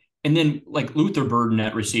year. And then like Luther Burden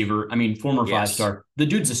at receiver, I mean, former 5-star, the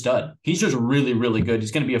dude's a stud. He's just really, really good.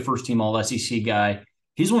 He's going to be a first-team All-SEC guy.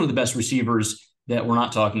 He's one of the best receivers that we're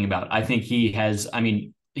not talking about. I think he's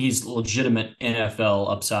legitimate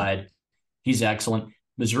NFL upside. He's excellent.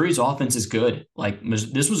 Missouri's offense is good. Like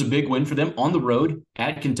this was a big win for them on the road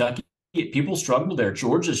at Kentucky. People struggled there.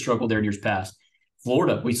 Georgia struggled there in years past.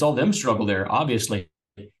 Florida, we saw them struggle there, obviously.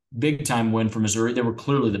 Big time win for Missouri. They were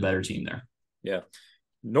clearly the better team there. Yeah.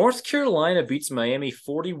 North Carolina beats Miami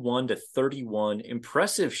 41-31.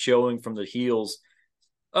 Impressive showing from the Heels.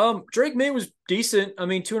 Drake May was decent. I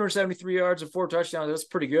mean, 273 yards and 4 touchdowns. That's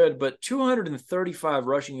pretty good. But 235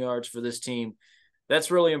 rushing yards for this team.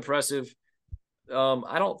 That's really impressive.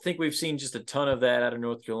 I don't think we've seen just a ton of that out of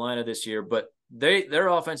North Carolina this year, but their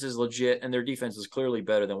offense is legit and their defense is clearly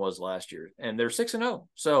better than was last year. And they're 6-0.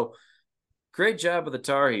 So great job of the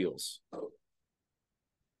Tar Heels.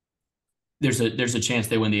 There's a chance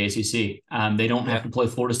they win the ACC. They don't have to play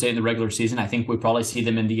Florida State in the regular season. I think we probably see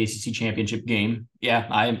them in the ACC championship game. Yeah,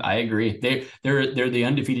 I agree. They're the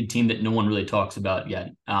undefeated team that no one really talks about yet.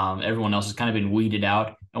 Everyone else has kind of been weeded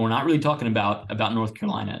out, and we're not really talking about North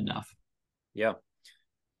Carolina enough. Yeah.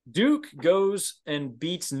 Duke goes and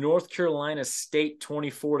beats North Carolina State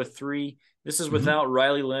 24-3. This is without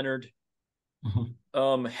Riley Leonard.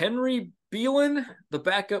 Mm-hmm. Henry Beelan, the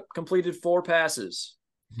backup, completed 4 passes.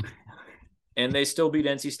 And they still beat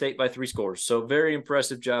NC State by 3 scores. So very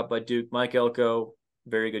impressive job by Duke. Mike Elko,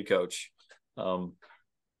 very good coach. Yeah,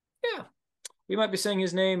 we might be saying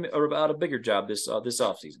his name about a bigger job this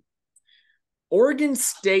offseason. Oregon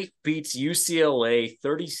State beats UCLA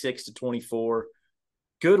 36-24.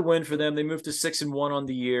 Good win for them. They moved to 6-1 on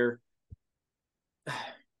the year.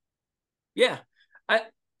 Yeah,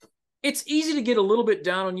 it's easy to get a little bit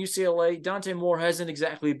down on UCLA. Dante Moore hasn't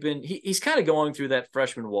exactly been – he's kind of going through that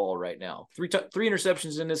freshman wall right now. Three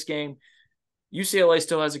interceptions in this game. UCLA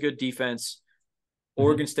still has a good defense.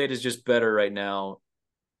 Oregon State is just better right now.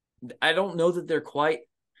 I don't know that they're quite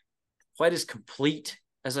as complete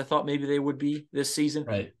as I thought maybe they would be this season.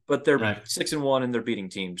 Right. But they're 6-1 and they're beating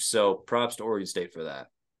teams. So props to Oregon State for that.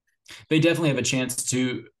 They definitely have a chance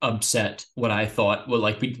to upset what I thought would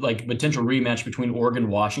like potential rematch between Oregon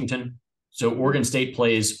and Washington. So Oregon State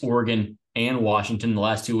plays Oregon and Washington in the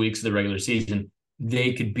last 2 weeks of the regular season.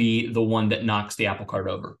 They could be the one that knocks the apple cart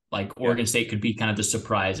over. Like Oregon State could be kind of the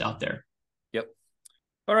surprise out there. Yep.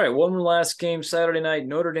 All right. One last game Saturday night.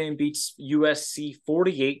 Notre Dame beats USC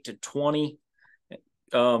 48-20.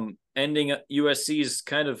 Ending USC's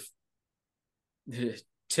kind of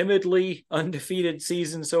timidly undefeated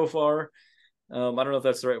season so far. I don't know if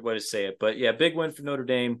that's the right way to say it, but yeah, big win for Notre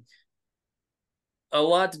Dame. A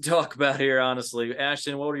lot to talk about here, honestly.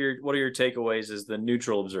 Ashton, what are your takeaways as the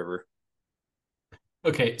neutral observer?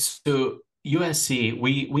 Okay, so USC,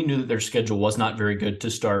 we knew that their schedule was not very good to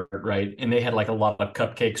start, right? And they had like a lot of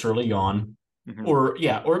cupcakes early on. Mm-hmm. or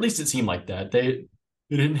at least it seemed like that. They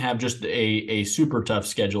didn't have just a super tough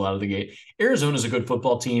schedule out of the gate. Arizona's a good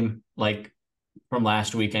football team. Like from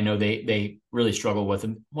last week, I know they really struggled with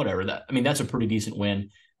them. Whatever that. I mean, that's a pretty decent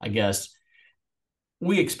win, I guess.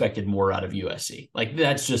 We expected more out of USC. Like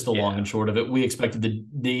that's just the long Yeah. and short of it. We expected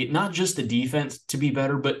the not just the defense to be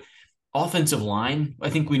better, but offensive line. I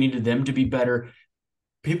think we needed them to be better.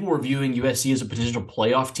 People were viewing USC as a potential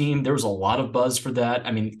playoff team. There was a lot of buzz for that.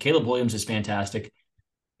 I mean, Caleb Williams is fantastic,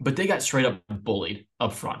 but they got straight up bullied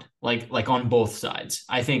up front, like on both sides.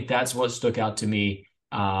 I think that's what stuck out to me.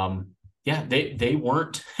 Yeah, they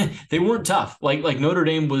weren't they weren't tough. Like Notre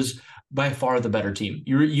Dame was by far the better team.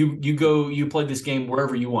 You play this game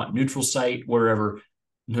wherever you want, neutral site, wherever.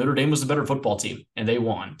 Notre Dame was the better football team, and they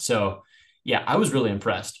won. So yeah, I was really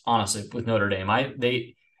impressed, honestly, with Notre Dame.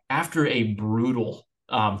 They after a brutal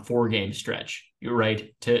 4 game stretch, you're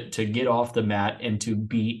right, to get off the mat and to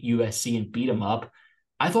beat USC and beat them up.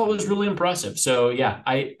 I thought it was really impressive. So yeah,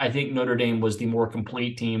 I think Notre Dame was the more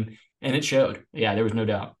complete team, and it showed. Yeah, there was no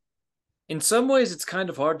doubt. In some ways, it's kind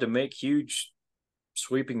of hard to make huge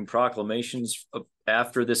sweeping proclamations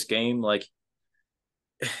after this game. Like,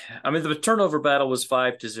 I mean, the turnover battle was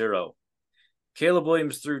 5-0. Caleb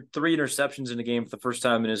Williams threw 3 interceptions in the game for the first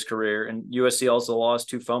time in his career, and USC also lost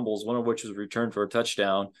 2 fumbles, one of which was returned for a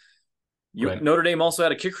touchdown. Right. Notre Dame also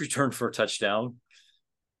had a kick return for a touchdown.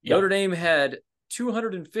 Yeah. Notre Dame had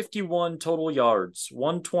 251 total yards,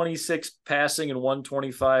 126 passing and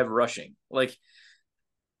 125 rushing. Like,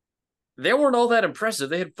 they weren't all that impressive.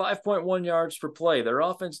 They had 5.1 yards per play. Their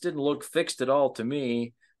offense didn't look fixed at all to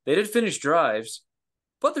me. They did finish drives,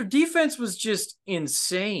 but their defense was just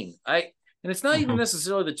insane. And it's not even Mhm.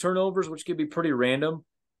 necessarily the turnovers, which could be pretty random.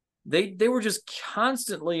 They were just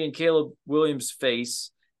constantly in Caleb Williams'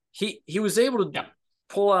 face. He was able to Yeah.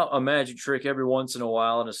 pull out a magic trick every once in a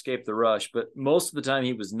while and escape the rush, but most of the time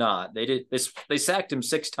he was not. They sacked him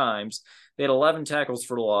 6 times. They had 11 tackles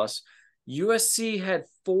for loss. USC had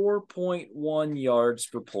 4.1 yards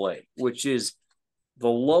per play, which is the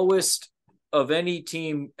lowest of any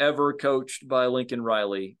team ever coached by Lincoln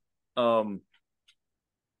Riley.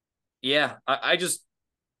 Yeah, I just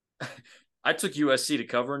I took USC to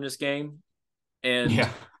cover in this game, and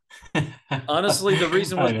Yeah. honestly, the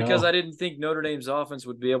reason I was because I know. didn't think Notre Dame's offense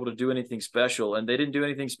would be able to do anything special, and they didn't do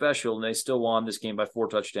anything special, and they still won this game by 4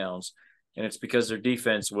 touchdowns. And it's because their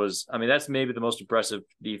defense was, I mean, that's maybe the most impressive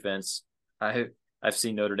defense I've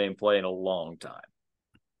seen Notre Dame play in a long time.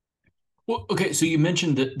 Well, okay, so you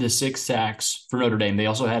mentioned the 6 sacks for Notre Dame. They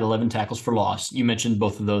also had 11 tackles for loss. You mentioned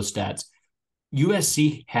both of those stats.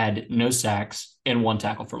 USC had no sacks and 1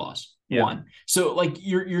 tackle for loss. Yeah. One. So like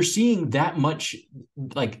you're seeing that much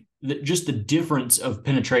like just the difference of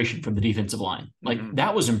penetration from the defensive line. Like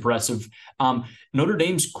that was impressive. Notre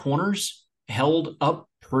Dame's corners held up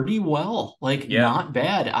pretty well. Like not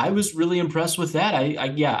bad. I was really impressed with that.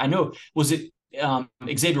 I know. Was it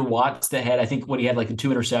Xavier Watts that had, I think what he had like the 2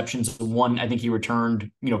 interceptions, the one I think he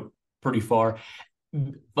returned, pretty far.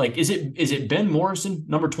 Like is it Ben Morrison,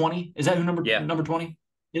 number 20? Is that who number 20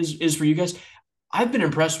 is for you guys? I've been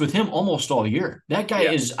impressed with him almost all year. That guy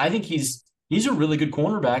is, I think he's a really good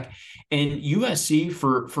cornerback. And USC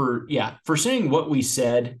for saying what we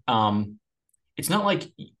said, it's not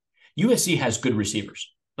like USC has good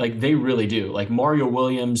receivers. Like they really do. Like Mario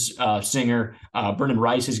Williams, Singer, Brendan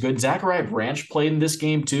Rice is good. Zachariah Branch played in this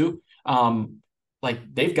game too.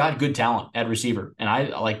 Like they've got good talent at receiver, and I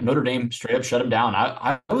like Notre Dame straight up shut him down.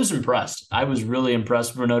 I was impressed. I was really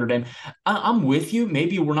impressed for Notre Dame. I'm with you.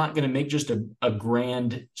 Maybe we're not going to make just a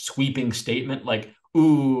grand sweeping statement like,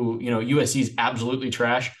 ooh, USC is absolutely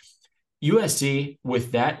trash. USC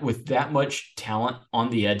with that much talent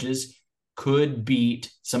on the edges could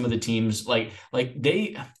beat some of the teams like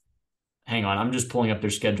they. Hang on, I'm just pulling up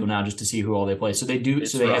their schedule now just to see who all they play. So they do.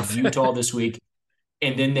 It's so they rough. have Utah this week.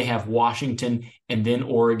 And then they have Washington, and then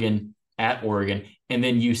Oregon at Oregon, and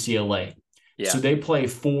then UCLA. Yeah. So they play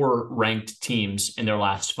 4 ranked teams in their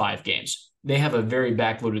last 5 games. They have a very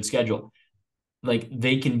backloaded schedule. Like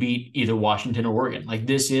they can beat either Washington or Oregon. Like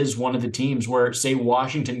this is one of the teams where, say,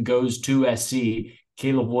 Washington goes to SC,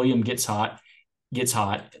 Caleb Williams gets hot.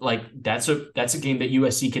 Like that's a game that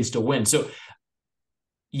USC can still win. So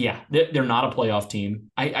yeah, they're not a playoff team.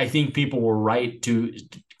 I think people were right to.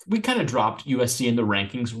 We kind of dropped USC in the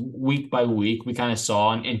rankings week by week. We kind of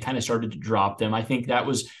saw and kind of started to drop them. I think that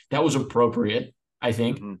was appropriate. I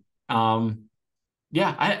think.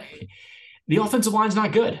 The offensive line's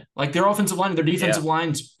not good. Like their offensive line and their defensive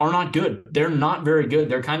lines are not good. They're not very good.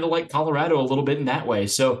 They're kind of like Colorado a little bit in that way.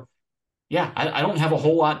 So yeah, I don't have a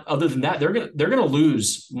whole lot other than that. They're gonna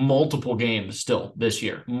lose multiple games still this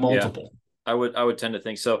year. Multiple. I would tend to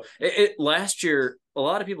think so. Last year, a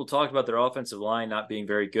lot of people talked about their offensive line not being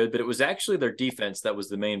very good, but it was actually their defense that was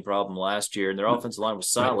the main problem last year, and their offensive line was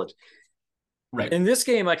Right. solid. Right. In this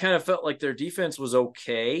game, I kind of felt like their defense was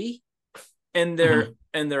okay, and Mhm.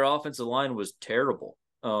 their offensive line was terrible.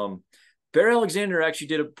 Bear Alexander actually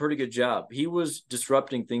did a pretty good job. He was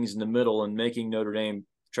disrupting things in the middle and making Notre Dame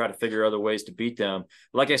try to figure other ways to beat them.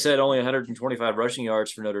 Like I said, only 125 rushing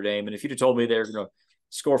yards for Notre Dame, and if you'd have told me they were going to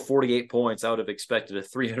score 48 points, I would have expected a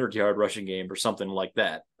 300-yard rushing game or something like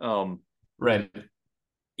that. Right.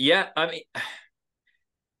 Yeah, I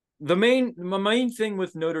mean, my main thing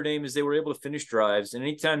with Notre Dame is they were able to finish drives, and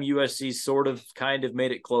anytime USC sort of kind of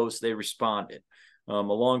made it close, they responded. A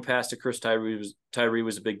long pass to Chris Tyree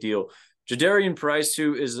was a big deal. Jadarian Price,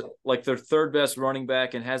 who is like their third best running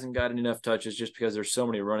back and hasn't gotten enough touches just because there's so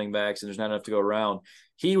many running backs and there's not enough to go around.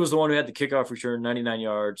 He was the one who had the kickoff return, 99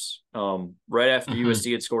 yards, right after Mhm.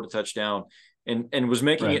 USC had scored a touchdown, and was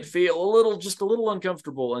making Right. it feel just a little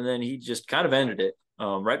uncomfortable. And then he just kind of ended it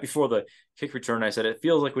right before the kick return. I said it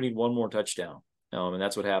feels like we need one more touchdown, and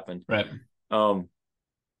that's what happened. Right. Um,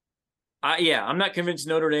 I'm not convinced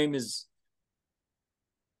Notre Dame is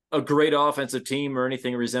a great offensive team or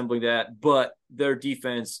anything resembling that, but their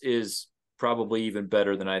defense is probably even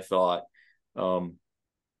better than I thought. Um,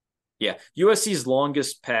 USC's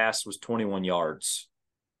longest pass was 21 yards.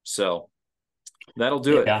 So that'll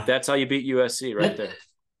do it. Yeah. That's how you beat USC right That there.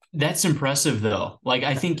 that's impressive though. Like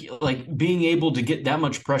I think like being able to get that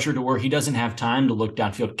much pressure to where he doesn't have time to look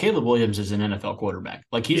downfield. Caleb Williams is an NFL quarterback.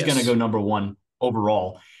 Like he's going to go Yes. number 1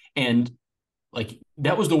 overall. And like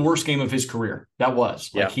that was the worst game of his career. That was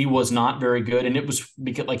like Yeah. he was not very good. And it was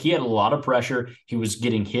because like he had a lot of pressure. He was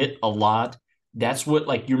getting hit a lot. That's what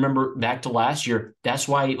like you remember back to last year. That's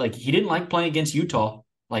why like he didn't like playing against Utah.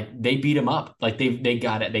 Like they beat him up. Like they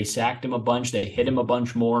got it. They sacked him a bunch. They hit him a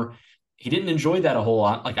bunch more. He didn't enjoy that a whole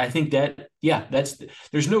lot. Like I think that yeah, that's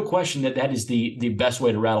there's no question that that is the best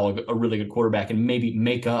way to rattle a really good quarterback and maybe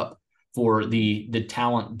make up for the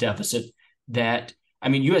talent deficit that I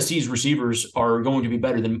mean, USC's receivers are going to be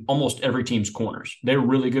better than almost every team's corners. They're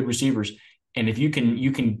really good receivers, and if you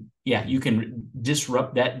can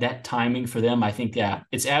disrupt that timing for them. I think yeah,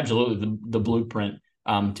 it's absolutely the blueprint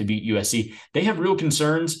to beat USC. They have real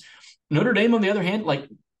concerns. Notre Dame, on the other hand, like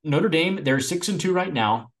Notre Dame, they're 6-2 right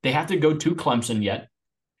now. They have to go to Clemson yet,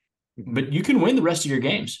 but you can win the rest of your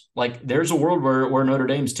games. Like there's a world where Notre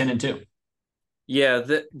Dame's 10-2. Yeah,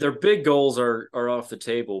 their big goals are off the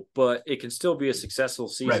table, but it can still be a successful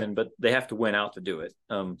Right. season. But they have to win out to do it.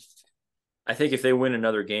 I think if they win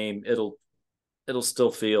another game, it'll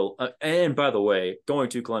still feel. And by the way, going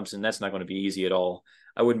to Clemson, that's not going to be easy at all.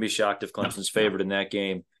 I wouldn't be shocked if No, Clemson's no, favored in that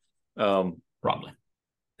game. Um, probably.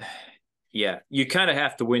 yeah, you kind of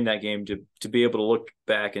have to win that game to be able to look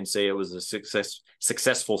back and say it was a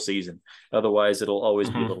successful season. Otherwise, it'll always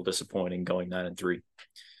be a Mm-hmm. little disappointing going 9-3.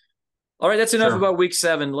 All right, that's enough Sure. about week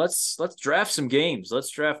 7. Let's draft some games. Let's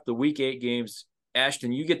draft the week 8 games.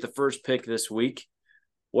 Ashton, you get the first pick this week.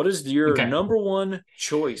 What is your Okay. number one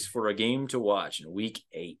choice for a game to watch in week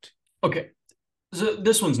 8? Okay. So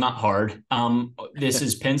this one's not hard. This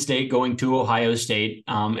is Penn State going to Ohio State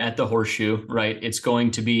Yeah. at the Horseshoe, right? It's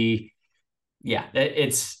going to be, yeah,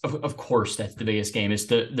 it's of course that's the biggest game. It's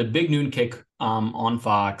the big noon kick on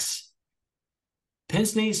Fox. Penn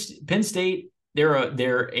State, they're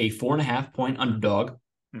a 4.5 point underdog.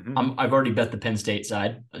 Mm-hmm. I've already bet the Penn State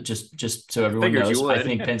side, just so I everyone figured you knows. I would.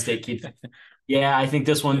 think Penn State keeps. Yeah, I think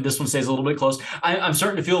this one stays a little bit close. I'm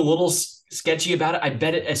starting to feel a little sketchy about it. I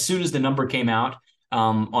bet it as soon as the number came out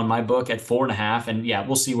on my book at 4.5, and yeah,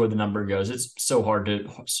 we'll see where the number goes. It's so hard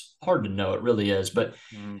to know. It really is, but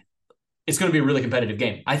Mm-hmm. it's going to be a really competitive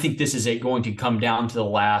game. I think this is going to come down to the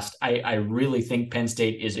last. I really think Penn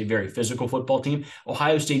State is a very physical football team.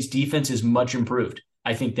 Ohio State's defense is much improved.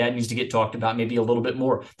 I think that needs to get talked about maybe a little bit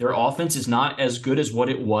more. Their offense is not as good as what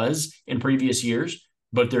it was in previous years,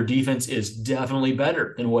 but their defense is definitely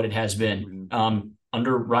better than what it has been Mm-hmm.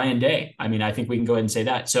 under Ryan Day. I mean, I think we can go ahead and say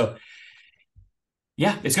that. So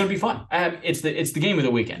yeah, it's going to be fun. It's the game of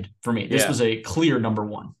the weekend for me. This Yeah. was a clear number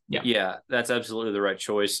one. Yeah. Yeah, that's absolutely the right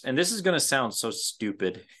choice. And this is going to sound so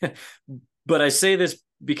stupid, but I say this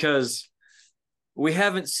because we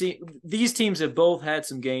haven't seen these teams have both had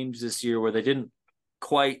some games this year where they didn't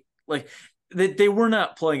quite like they were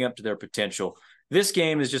not playing up to their potential. This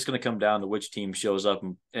game is just going to come down to which team shows up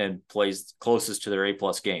and plays closest to their A+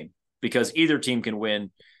 game because either team can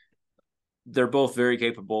win. They're both very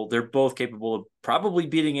capable. They're both capable of probably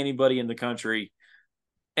beating anybody in the country.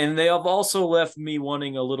 And they have also left me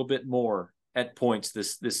wanting a little bit more at points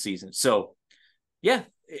this season. So, yeah,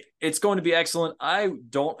 it's going to be excellent. I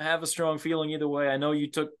don't have a strong feeling either way. I know you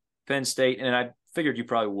took Penn State, and I figured you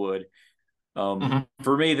probably would.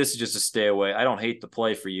 For me, this is just a stay away. I don't hate the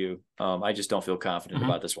play for you. I just don't feel confident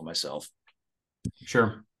about this one myself.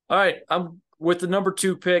 Sure. All right, I'm with the number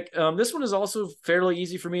 2 pick. This one is also fairly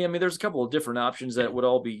easy for me. I mean, there's a couple of different options that would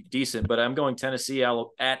all be decent, but I'm going Tennessee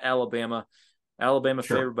at Alabama. Alabama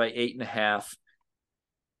favored by 8.5.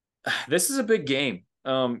 This is a big game.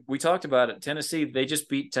 We talked about it. Tennessee, they just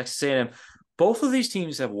beat Texas A&M. Both of these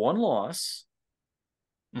teams have one loss,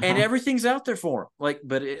 and everything's out there for them.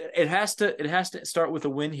 But it has to start with a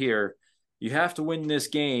win here. You have to win this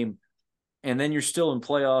game, and then you're still in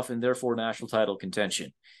playoff and therefore national title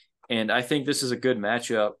contention. And I think this is a good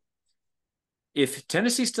matchup. If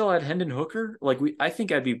Tennessee still had Hendon Hooker, I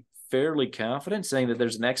think I'd be fairly confident saying that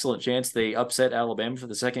there's an excellent chance they upset Alabama for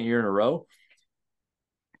the second year in a row.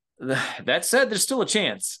 That said, there's still a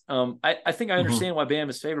chance. I think I understand why Bama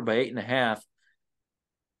is favored by 8.5.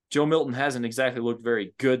 Joe Milton hasn't exactly looked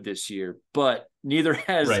very good this year, but neither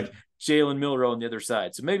has Jalen Milroe on the other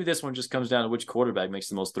side. So maybe this one just comes down to which quarterback makes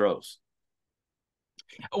the most throws.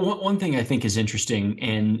 One thing I think is interesting,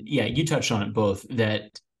 and yeah, you touched on it both,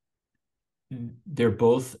 that they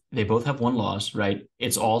both have one loss, right?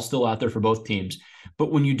 It's all still out there for both teams.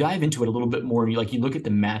 But when you dive into it a little bit more, and you look at the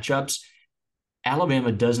matchups,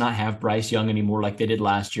 Alabama does not have Bryce Young anymore like they did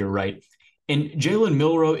last year, right? And Jalen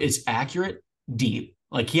Milroe is accurate deep.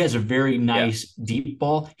 He has a very nice deep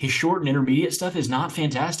ball. His short and intermediate stuff is not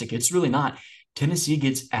fantastic. It's really not. Tennessee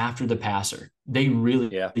gets after the passer. They really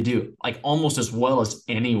they do, almost as well as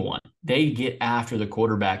anyone. They get after the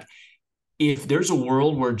quarterback. If there's a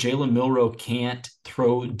world where Jalen Milroe can't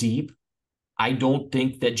throw deep, I don't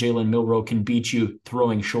think that Jalen Milroe can beat you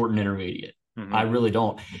throwing short and intermediate. I really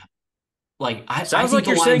don't. Sounds like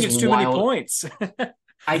you're saying it's too many points.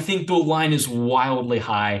 I think the line is wildly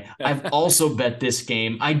high. I've also bet this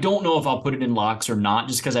game. I don't know if I'll put it in locks or not,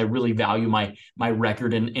 just because I really value my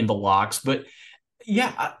record in the locks. But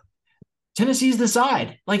yeah, Tennessee's the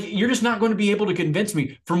side. You're just not going to be able to convince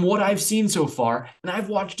me from what I've seen so far. And I've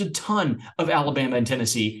watched a ton of Alabama and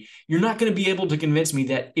Tennessee. You're not going to be able to convince me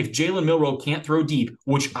that if Jalen Milroe can't throw deep,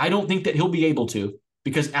 which I don't think that he'll be able to,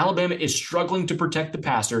 because Alabama is struggling to protect the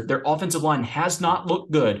passer. Their offensive line has not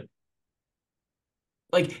looked good.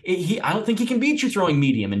 I don't think he can beat you throwing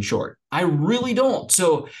medium and short. I really don't.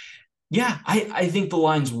 So, yeah, I think the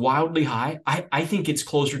line's wildly high. I think it's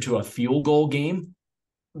closer to a field goal game.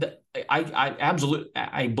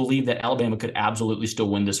 I believe that Alabama could absolutely still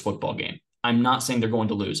win this football game. I'm not saying they're going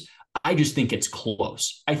to lose. I just think it's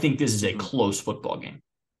close. I think this is a close football game.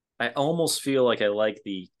 I almost feel like I like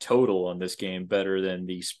the total on this game better than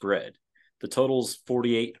the spread. The total's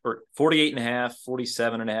 48 or 48.5,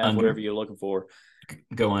 47.5, whatever you're looking for.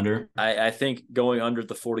 Go under. I think going under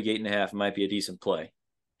the 48.5 might be a decent play.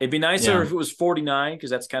 It'd be nicer if it was 49,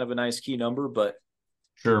 because that's kind of a nice key number, but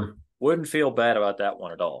sure, wouldn't feel bad about that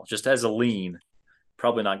one at all. Just as a lean,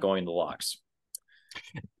 probably not going to locks.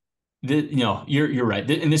 You're right.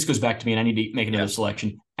 And this goes back to me, and I need to make another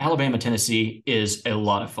selection. Alabama, Tennessee is a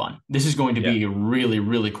lot of fun. This is going to be a really,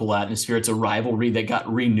 really cool atmosphere. It's a rivalry that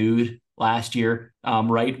got renewed last year,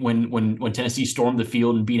 right? When Tennessee stormed the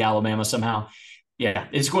field and beat Alabama somehow. Yeah,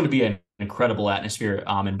 it's going to be an incredible atmosphere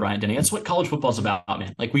in Bryant-Denny. That's what college football is about,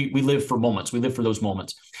 man. We live for moments. We live for those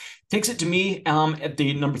moments. Takes it to me at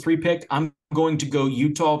the number 3 pick. I'm going to go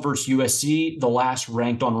Utah versus USC, the last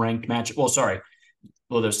ranked-on-ranked match.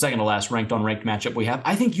 The second to last ranked-on-ranked matchup we have.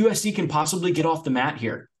 I think USC can possibly get off the mat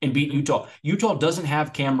here and beat Utah. Utah doesn't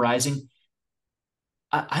have Cam Rising.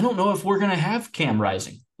 I don't know if we're going to have Cam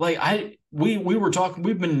Rising. We were talking.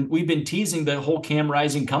 We've been teasing the whole Cam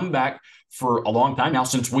Rising comeback for a long time now,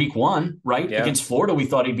 since week 1, right? Yeah. Against Florida, we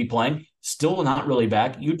thought he'd be playing. Still not really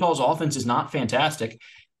back. Utah's offense is not fantastic.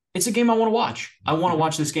 It's a game I want to watch. I want to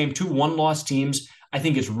watch this game. 2 one-loss teams. I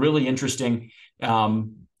think it's really interesting.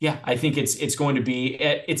 I think it's going to be.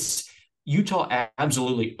 Utah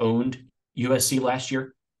absolutely owned USC last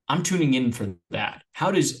year. I'm tuning in for that.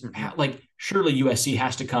 Surely USC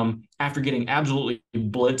has to come after getting absolutely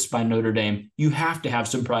blitzed by Notre Dame. You have to have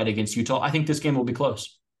some pride against Utah. I think this game will be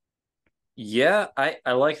close. Yeah,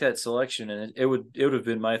 I like that selection, and it would have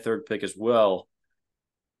been my 3rd pick as well.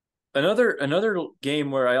 Another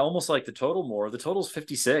game where I almost like the total more. The total's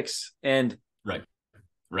 56, and right.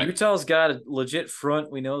 Utah's got a legit front.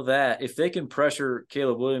 We know that if they can pressure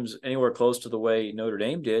Caleb Williams anywhere close to the way Notre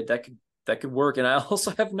Dame did, that could work. And I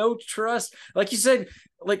also have no trust, like you said,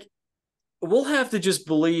 we'll have to just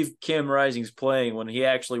believe Cam Rising's playing when he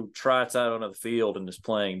actually trots out onto the field and is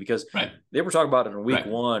playing, because they were talking about it in week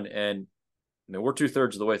 1, and I mean, we're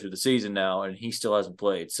 2/3 of the way through the season now, and he still hasn't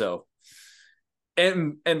played. So,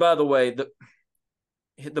 and by the way, the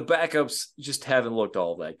backups just haven't looked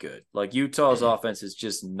all that good. Like Utah's offense is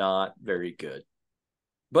just not very good.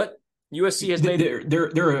 But USC has made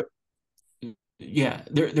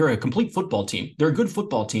they're a complete football team. They're a good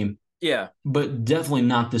football team, yeah, but definitely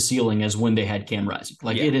not the ceiling as when they had Cam Rising.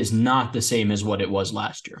 Like yeah, it is not the same as what it was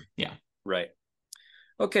last year. Yeah. right.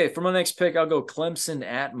 Okay, for my next pick, I'll go Clemson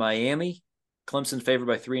at Miami. Clemson favored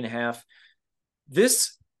by 3.5.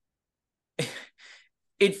 This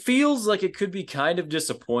it feels like it could be kind of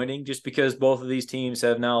disappointing just because both of these teams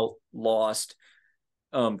have now lost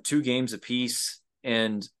 2 games apiece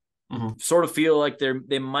and sort of feel like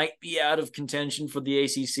they might be out of contention for the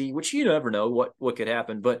ACC, which you never know what could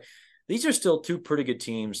happen. But these are still 2 pretty good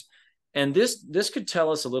teams, and this could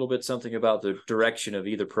tell us a little bit something about the direction of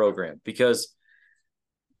either program, because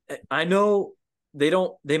I know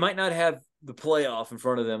they might not have the playoff in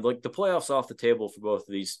front of them. Like the playoff's off the table for both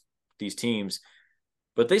of these teams,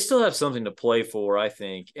 but they still have something to play for, I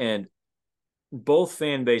think. And both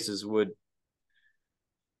fan bases would,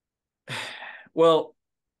 well,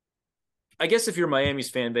 I guess if you're Miami's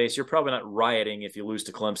fan base, you're probably not rioting if you lose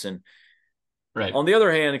to Clemson. Right. On the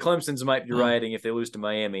other hand, the Clemson's might be rioting if they lose to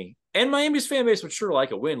Miami. And Miami's fan base would sure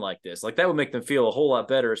like a win like this. Like that would make them feel a whole lot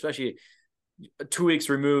better, especially 2 weeks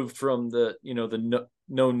removed from the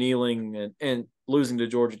no kneeling and losing to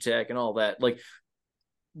Georgia Tech and all that. Like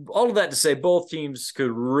all of that to say, both teams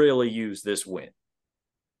could really use this win.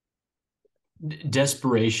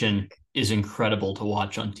 Desperation is incredible to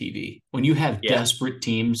watch on TV. When you have desperate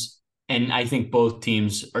teams, and I think both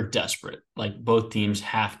teams are desperate. Like both teams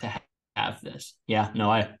have to have this. Yeah,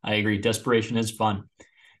 no, I agree. Desperation is fun, at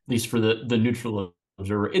least for the neutral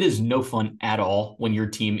observer. It is no fun at all when your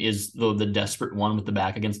team is the desperate one with the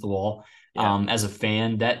back against the wall. Yeah. As a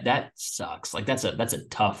fan, that sucks. Like that's a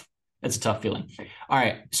tough feeling. All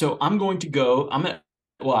right, so I'm just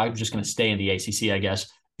going to stay in the ACC, I guess.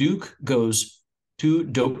 Duke goes to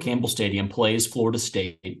Doak Campbell Stadium, plays Florida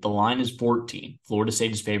State. The line is 14. Florida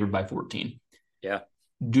State is favored by 14. Yeah.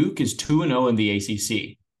 Duke is 2-0 in the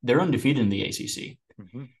ACC. They're undefeated in the ACC.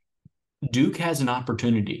 Mm-hmm. Duke has an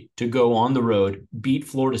opportunity to go on the road, beat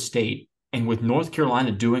Florida State, and with North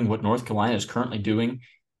Carolina doing what North Carolina is currently doing,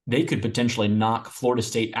 they could potentially knock Florida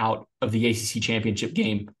State out of the ACC championship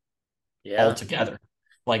game altogether.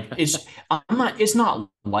 Like it's not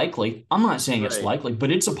likely. I'm not saying it's likely,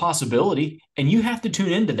 but it's a possibility. And you have to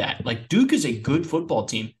tune into that. Like Duke is a good football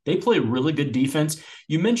team. They play really good defense.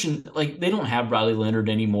 You mentioned like they don't have Riley Leonard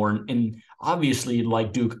anymore. And obviously you'd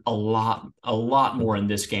like Duke a lot more in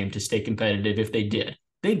this game to stay competitive if they did.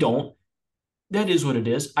 They don't. That is what it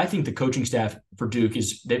is. I think the coaching staff for Duke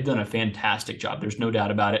they've done a fantastic job. There's no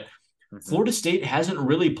doubt about it. Mm-hmm. Florida State hasn't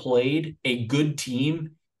really played a good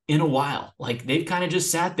team in a while. Like they've kind of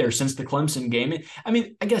just sat there since the Clemson game. I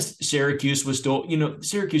mean, I guess Syracuse was still,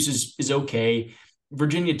 Syracuse is okay.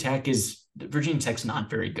 Virginia Tech's not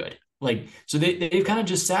very good. Like, so they've kind of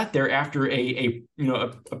just sat there after a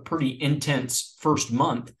pretty intense first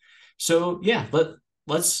month. So yeah,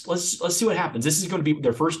 let's see what happens. This is going to be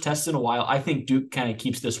their first test in a while. I think Duke kind of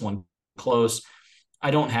keeps this one close.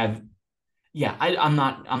 I'm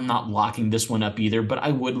not locking this one up either, but I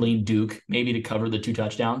would lean Duke maybe to cover the 2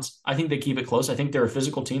 touchdowns. I think they keep it close. I think they're a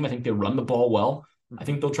physical team. I think they run the ball well. I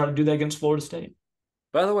think they'll try to do that against Florida State.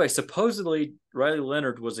 By the way, supposedly Riley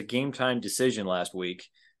Leonard was a game time decision last week,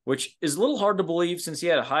 which is a little hard to believe since he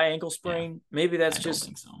had a high ankle sprain. Yeah. Maybe that's I just, don't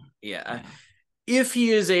think so. Yeah. If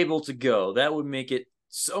he is able to go, that would make it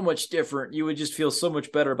so much different. You would just feel so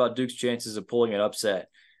much better about Duke's chances of pulling an upset.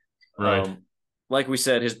 Right. Like we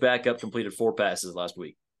said, his backup completed 4 passes last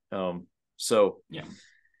week. So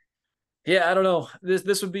I don't know.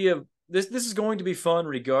 This would be this is going to be fun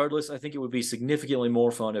regardless. I think it would be significantly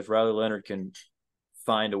more fun if Riley Leonard can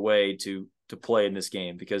find a way to play in this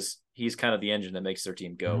game, because he's kind of the engine that makes their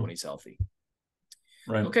team go when he's healthy.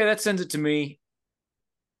 Right. Okay, that sends it to me.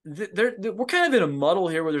 We're kind of in a muddle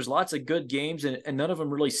here where there's lots of good games and none of them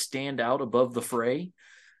really stand out above the fray.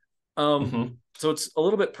 So it's a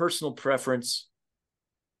little bit personal preference.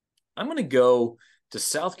 I'm going to go to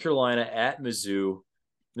South Carolina at Mizzou.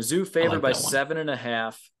 Mizzou favored by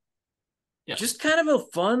 7.5. Yeah. Just kind of a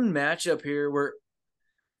fun matchup here where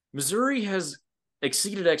Missouri has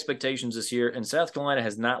exceeded expectations this year and South Carolina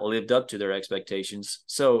has not lived up to their expectations.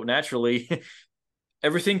 So naturally,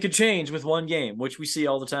 everything could change with one game, which we see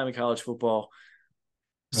all the time in college football.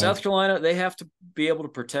 Right. South Carolina, they have to be able to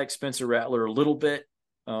protect Spencer Rattler a little bit.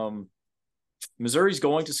 Missouri's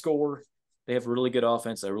going to score. They have a really good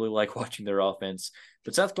offense. I really like watching their offense.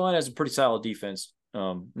 But South Carolina has a pretty solid defense.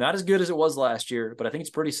 Not as good as it was last year, but I think it's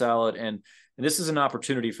pretty solid. And this is an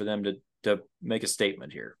opportunity for them to make a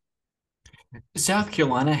statement here. South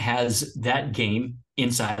Carolina has that game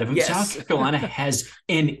inside of them. Yes. South Carolina has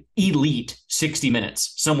an elite 60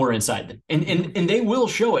 minutes somewhere inside them. And they will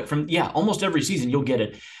show it from, almost every season you'll get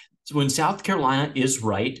it. So when South Carolina is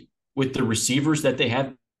right with the receivers that they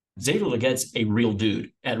have, Xavier Leggette's a real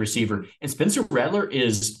dude at receiver. And Spencer Rattler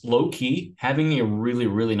is low-key having a really,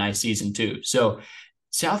 really nice season too. So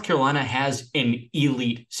South Carolina has an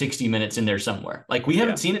elite 60 minutes in there somewhere. Like, we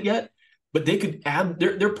haven't seen it yet, but they could add,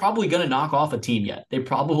 they're probably going to knock off a team yet. They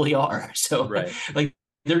probably are. So like,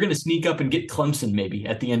 they're going to sneak up and get Clemson maybe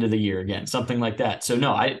at the end of the year again, something like that. So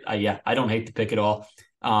no, I don't hate the pick at all.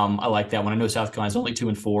 I like that one. I know South Carolina's only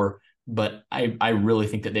 2-4, but I really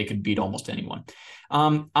think that they could beat almost anyone.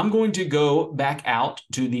 I'm going to go back out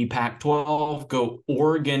to the Pac-12, go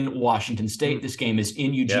Oregon, Washington State. This game is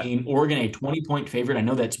in Eugene. Oregon, a 20-point favorite. I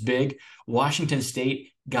know that's big. Washington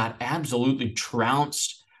State got absolutely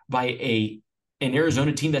trounced by an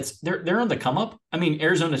Arizona team they're on the come up. I mean,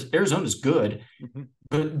 Arizona's good,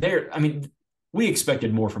 but we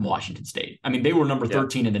expected more from Washington State. I mean, they were number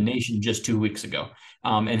 13 in the nation just 2 weeks ago,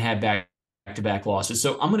 and had back-to-back losses.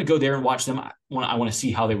 So I'm going to go there and watch them. I want to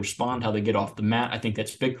see how they respond, how they get off the mat. I think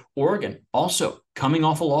that's big. Oregon also coming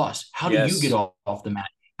off a loss. How do you get off the mat?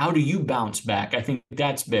 How do you bounce back? I think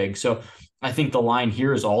that's big. So I think the line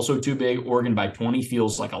here is also too big. Oregon by 20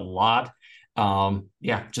 feels like a lot. I'm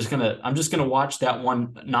just gonna watch that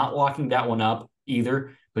one, not locking that one up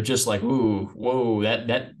either, but just like, ooh, whoa,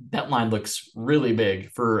 that line looks really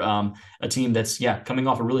big for a team that's coming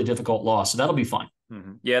off a really difficult loss. So that'll be fun.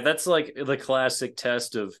 Yeah, that's like the classic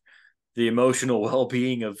test of the emotional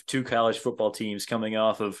well-being of two college football teams coming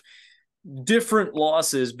off of different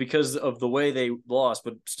losses because of the way they lost,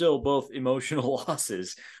 but still both emotional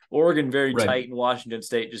losses. Oregon very tight, and Washington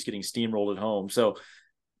State just getting steamrolled at home. So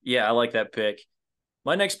yeah, I like that pick.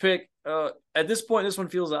 My next pick, at this point, this one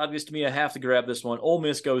feels obvious to me. I have to grab this one. Ole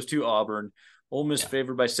Miss goes to Auburn. Ole Miss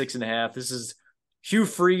favored by 6.5. This is Hugh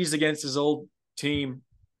Freeze against his old team.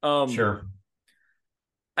 Sure.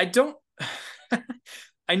 I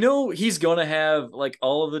know he's going to have like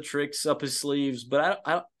all of the tricks up his sleeves, but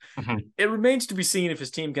it remains to be seen if his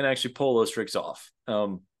team can actually pull those tricks off.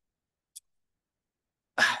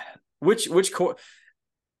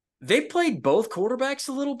 They played both quarterbacks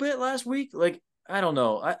a little bit last week. Like, I don't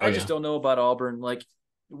know. I just don't know about Auburn. Like,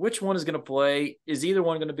 which one is going to play? Is either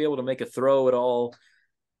one going to be able to make a throw at all?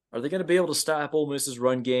 Are they going to be able to stop Ole Miss's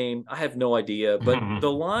run game? I have no idea. But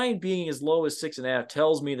the line being as low as 6.5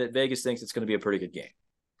 tells me that Vegas thinks it's going to be a pretty good game.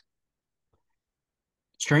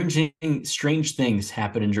 Strange things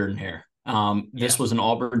happen in Jordan-Hare. This was an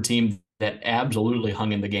Auburn team that absolutely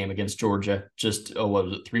hung in the game against Georgia just, what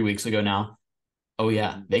was it, 3 weeks ago now? Oh,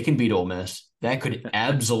 yeah, they can beat Ole Miss. That could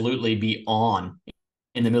absolutely be on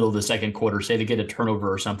in the middle of the second quarter. Say they get a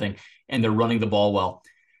turnover or something, and they're running the ball well.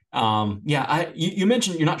 You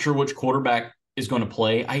mentioned you're not sure which quarterback is going to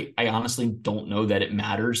play. I honestly don't know that it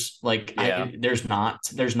matters. There's not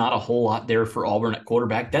a whole lot there for Auburn at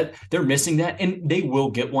quarterback. That they're missing that, and they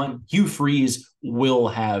will get one. Hugh Freeze will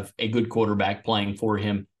have a good quarterback playing for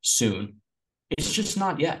him soon. It's just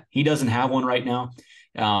not yet. He doesn't have one right now.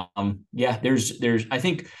 There's I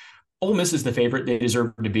think Ole Miss is the favorite. They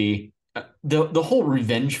deserve to be. The whole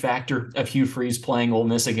revenge factor of Hugh Freeze playing Ole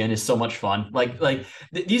Miss again is so much fun.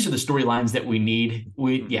 These are the storylines that we need.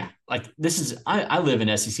 This is I live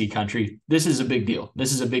in SEC country. This is a big deal.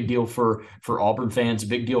 This is a big deal for Auburn fans, a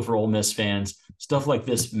big deal for Ole Miss fans. Stuff like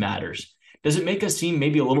this matters. Does it make us seem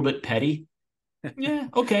maybe a little bit petty? Yeah,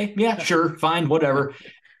 okay. Yeah, sure, fine, whatever.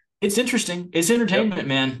 It's interesting. It's entertainment,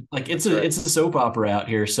 man. It's a soap opera out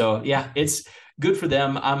here. So yeah, it's good for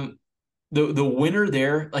them. The winner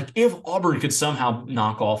there, if Auburn could somehow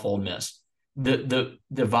knock off Ole Miss, the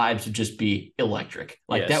vibes would just be electric.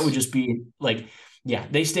 That would just be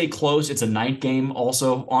they stay close. It's a night game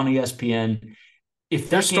also on ESPN. If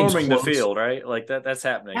they're storming the field, right? That's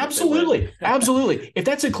happening. Absolutely. Absolutely. If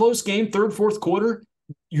that's a close game, third, fourth quarter,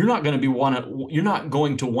 you're not going to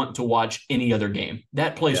want to watch any other game.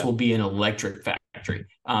 That place will be an electric factory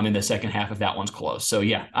in the second half if that one's close. So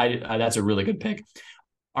yeah, that's a really good pick.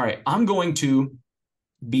 All right, I'm going to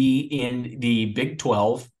be in the Big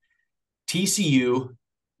 12, TCU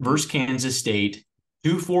versus Kansas State,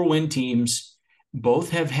 2 4-win teams.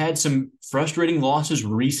 Both have had some frustrating losses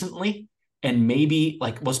recently, and maybe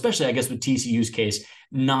especially I guess with TCU's case,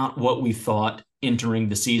 not what we thought entering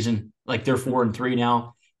the season. They're 4-3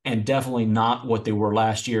 now, and definitely not what they were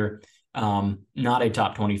last year. Not a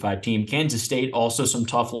top 25 team. Kansas State also some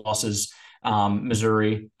tough losses.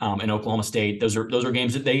 Missouri, and Oklahoma State. Those are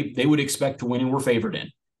games that they would expect to win and were favored in.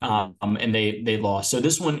 And they lost. So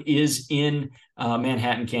this one is in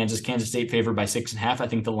Manhattan, Kansas. Kansas State favored by 6.5. I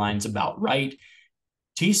think the line's about right.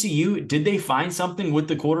 TCU, did they find something with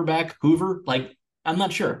the quarterback Hoover? Like, I'm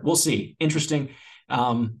not sure. We'll see. Interesting.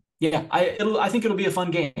 Yeah, I think it'll be a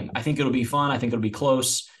fun game. I think it'll be fun. I think it'll be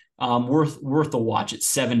close. Worth a watch at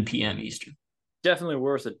 7 p.m. Eastern. Definitely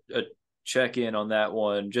worth a check in on that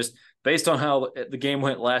one, just based on how the game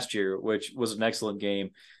went last year, which was an excellent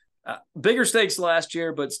game. Bigger stakes last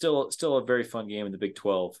year, but still a very fun game in the Big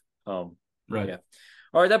 12. Right. Yeah.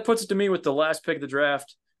 All right, that puts it to me with the last pick of the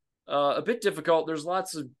draft. A bit difficult. There's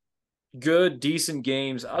lots of good, decent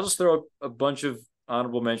games. I'll just throw a bunch of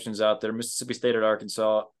honorable mentions out there. Mississippi State at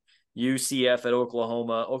Arkansas, UCF at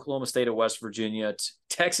Oklahoma, Oklahoma State at West Virginia,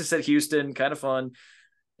 Texas at Houston, kind of fun.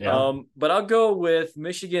 Yeah. But I'll go with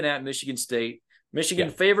Michigan at Michigan State.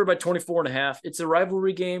 Michigan favored by 24.5. It's a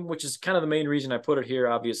rivalry game, which is kind of the main reason I put it here,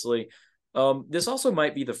 obviously. This also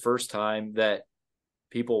might be the first time that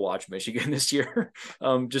people watch Michigan this year,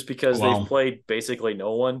 just because they've played basically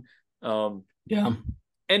no one. Yeah.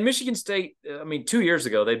 And Michigan State, I mean, 2 years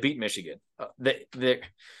ago, they beat Michigan. They've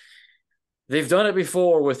done it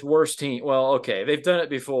before with worse team. Well, okay, they've done it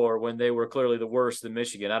before when they were clearly the worst than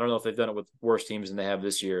Michigan. I don't know if they've done it with worse teams than they have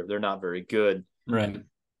this year. They're not very good. Right.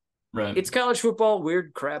 It's college football.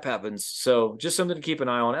 Weird crap happens. So just something to keep an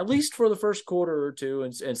eye on, at least for the first quarter or two,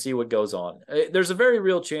 and see what goes on. There's a very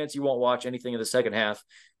real chance you won't watch anything in the second half,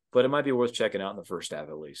 but it might be worth checking out in the first half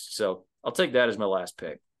at least. So I'll take that as my last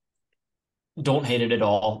pick. Don't hate it at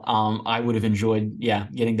all. I would have enjoyed,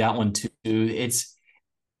 getting that one too. It's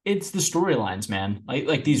the storylines, man.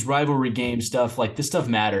 Like these rivalry game stuff, like this stuff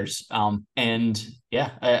matters. I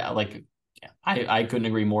couldn't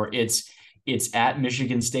agree more. It's at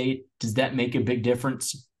Michigan State. Does that make a big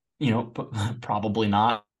difference? Probably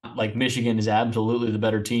not. Like Michigan is absolutely the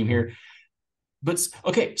better team here. But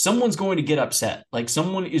okay, someone's going to get upset. Like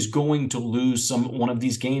someone is going to lose one of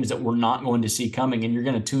these games that we're not going to see coming, and you're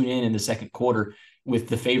going to tune in the second quarter with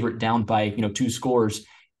the favorite down by 2 scores,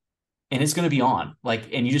 and it's going to be on.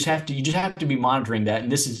 And you just have to be monitoring that.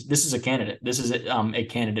 And this is a candidate. This is a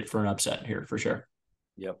candidate for an upset here for sure.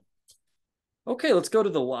 Yep. Okay, let's go to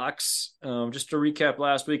the locks. Just to recap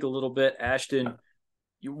last week a little bit, Ashton,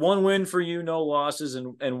 one win for you, no losses,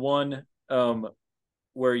 and one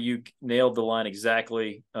where you nailed the line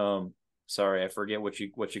exactly. Sorry, I forget what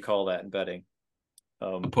you call that in betting.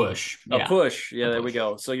 A push. A push. Yeah, there we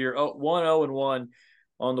go. So you're 1-0-1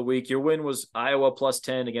 on the week. Your win was Iowa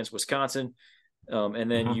 +10 against Wisconsin.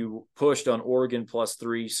 And then you pushed on Oregon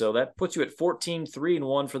 +3. So that puts you at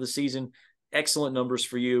 14-3-1 for the season. Excellent numbers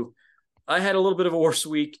for you. I had a little bit of a worse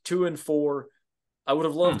week, 2-4. I would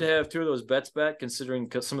have loved to have 2 of those bets back,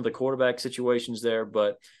 considering some of the quarterback situations there.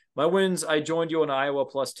 But my wins, I joined you on Iowa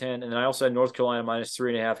 +10, and then I also had North Carolina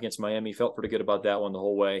 -3.5 against Miami. Felt pretty good about that one the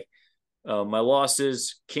whole way. My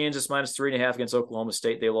losses, Kansas -3.5 against Oklahoma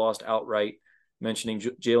State. They lost outright, mentioning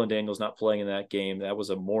Jalen Daniels not playing in that game. That was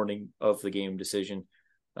a morning of the game decision.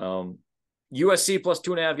 USC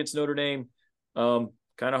 +2.5 against Notre Dame.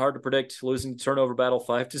 Kind of hard to predict, losing the turnover battle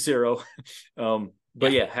 5-0.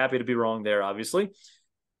 But yeah, happy to be wrong there, obviously.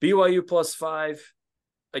 BYU +5.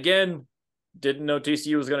 Again, didn't know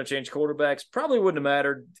TCU was going to change quarterbacks. Probably wouldn't have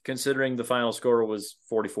mattered, considering the final score was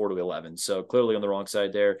 44-11. So clearly on the wrong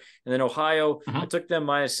side there. And then Ohio, I took them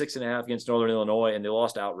 -6.5 against Northern Illinois, and they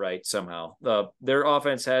lost outright somehow. Their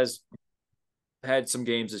offense has had some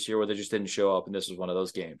games this year where they just didn't show up, and this was one of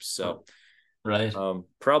those games. So right.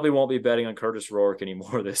 Probably won't be betting on Curtis Rourke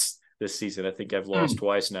anymore this season. I think I've lost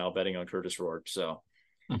twice now betting on Curtis Rourke. So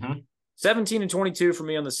 17-22 for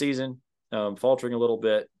me on the season, faltering a little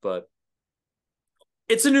bit, but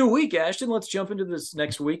it's a new week, Ashton. Let's jump into this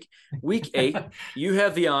next week. Week 8, you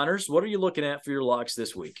have the honors. What are you looking at for your locks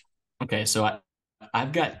this week? Okay, so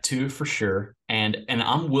I've got 2 for sure, and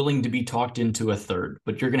I'm willing to be talked into a third,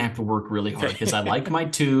 but you're going to have to work really hard because I like my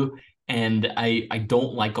 2, and I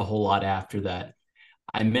don't like a whole lot after that.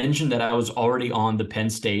 I mentioned that I was already on the Penn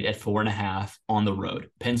State at 4.5 on the road.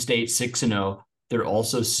 Penn State 6-0. They're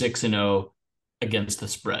also 6-0 against the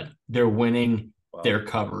spread. They're winning. Wow. They're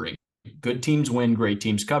covering. Good teams win, great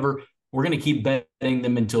teams cover. We're going to keep betting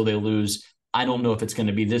them until they lose. I don't know if it's going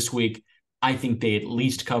to be this week. I think they at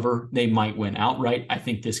least cover. They might win outright. I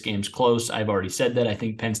think this game's close. I've already said that. I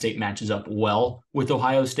think Penn State matches up well with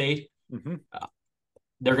Ohio State.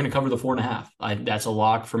 They're going to cover the 4.5. That's a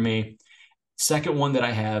lock for me. Second one that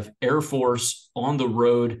I have, Air Force on the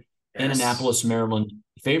road, Annapolis, Maryland,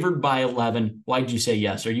 favored by 11. Why did you say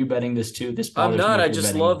yes? Are you betting this too? This I'm bothers me not. if I you're just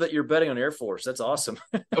betting love this. that you're betting on Air Force. That's awesome.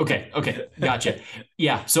 Okay, gotcha.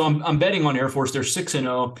 Yeah, so I'm betting on Air Force. They're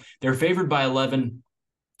 6-0. They're favored by 11.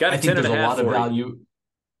 Got I a think 10 and there's a a half lot of for you. value.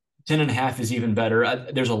 10.5 is even better.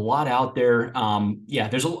 There's a lot out there. Yeah,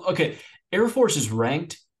 okay. Air Force is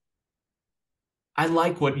ranked. I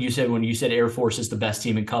like what you said when you said Air Force is the best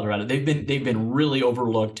team in Colorado. They've been really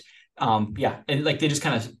overlooked. Yeah, and like they just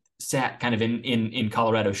kind of sat kind of in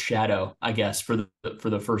Colorado's shadow, I guess, for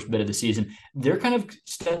the first bit of the season. They're kind of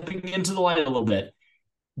stepping into the light a little bit.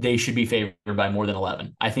 They should be favored by more than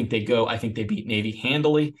 11. I think they go. I think they beat Navy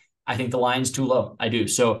handily. I think the line's too low. I do.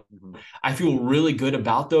 So Mm-hmm. I feel really good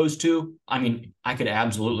about those two. I mean, I could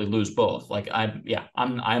absolutely lose both. Like I'm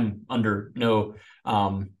under no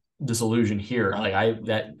disillusion here.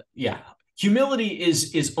 Humility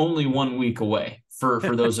is only 1 week away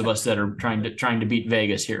for those of us that are trying to beat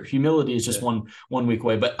Vegas here. Humility is just Yeah. one week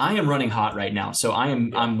away. But I am running hot right now, so Yeah.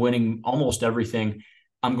 I'm winning almost everything.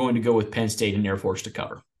 I'm going to go with Penn State and Air Force to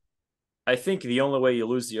cover. I think the only way you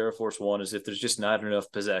lose the Air Force one is if there's just not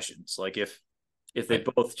enough possessions. Like if they Right.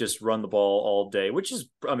 both just run the ball all day, which is,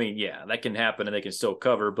 I mean, yeah, that can happen and they can still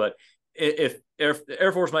cover. But if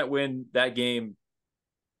Air Force might win that game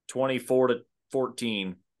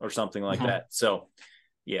 24-14 or something like Uh-huh. that. So,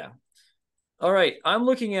 yeah. All right. I'm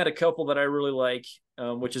looking at a couple that I really like,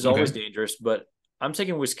 which is always Okay. dangerous, but I'm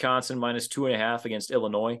taking Wisconsin -2.5 against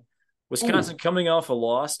Illinois. Wisconsin Ooh. coming off a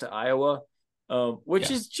loss to Iowa, which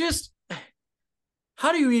Yeah. is just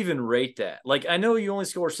how do you even rate that? Like, I know you only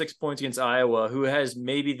score 6 points against Iowa, who has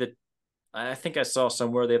maybe I think I saw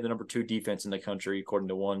somewhere they have the number 2 defense in the country, according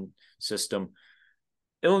to one system.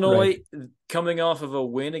 Right. Illinois coming off of a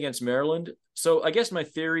win against Maryland. So I guess my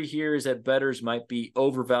theory here is that bettors might be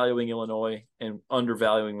overvaluing Illinois and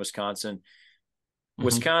undervaluing Wisconsin. Mhm.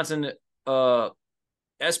 Wisconsin,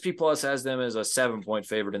 SP Plus has them as a 7-point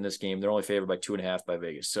favorite in this game. They're only favored by 2.5 by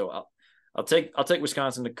Vegas. So I'll take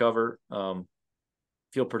Wisconsin to cover.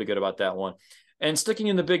 Feel pretty good about that one. And sticking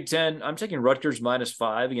in the Big Ten, I'm taking Rutgers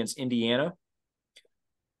 -5 against Indiana.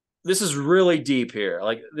 This is really deep here.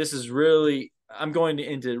 Like, this is really, I'm going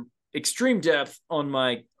into extreme depth on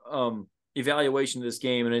my evaluation of this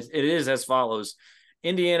game, and it is as follows.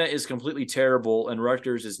 Indiana is completely terrible, and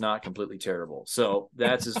Rutgers is not completely terrible. So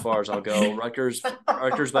that's as far as I'll go. Rutgers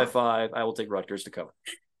by 5. I will take Rutgers to cover.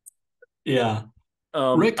 Yeah.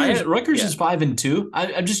 I had Rutgers yeah. is 5-2.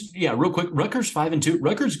 I just real quick. Rutgers 5-2.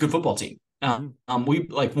 Rutgers is a good football team. Mm-hmm. We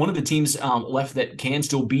like one of the teams left that can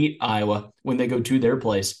still beat Iowa when they go to their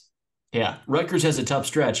place. Yeah, Rutgers has a tough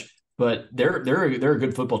stretch, but they're a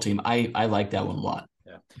good football team. I like that one a lot.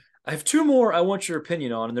 Yeah. I have two more I want your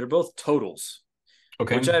opinion on, and they're both totals, which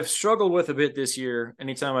Okay. I've struggled with a bit this year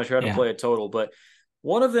anytime I try to Yeah. play a total. But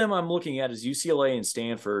one of them I'm looking at is UCLA and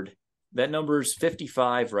Stanford. That number is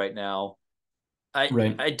 55 right now. I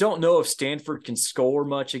Right. I don't know if Stanford can score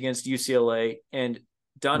much against UCLA, and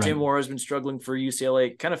Dante Right. Moore has been struggling for UCLA.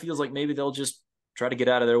 It kind of feels like maybe they'll just try to get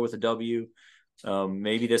out of there with a W.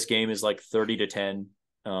 Maybe this game is like 30-10.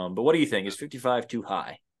 But what do you think? Is 55 too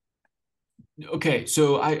high? Okay,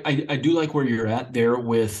 so I do like where you're at there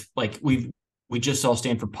with like we just saw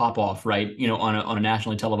Stanford pop off, right? On a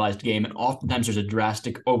nationally televised game, and oftentimes there's a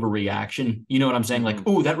drastic overreaction. You know what I'm saying? Like, Mm-hmm.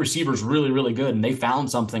 oh, that receiver's really really good, and they found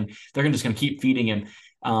something. They're just going to keep feeding him.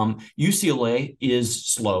 UCLA is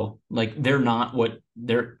slow. Like they're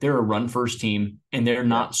a run first team, and they're Yeah,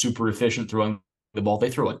 not super efficient throwing the ball.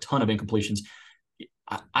 They throw a ton of incompletions.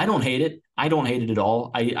 I don't hate it. I don't hate it at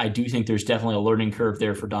all. I do think there's definitely a learning curve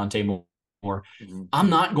there for Dante Moore. mm-hmm. I'm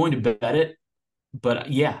not going to bet it,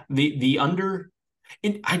 but yeah, the under.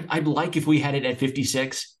 I'd like if we had it at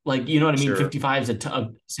 56. Like, you know what I mean? Sure. 55 is a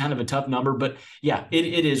sound of a tough number, but yeah,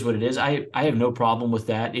 it is what it is. I have no problem with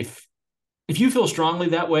that. If you feel strongly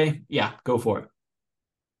that way, yeah, go for it.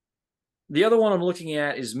 The other one I'm looking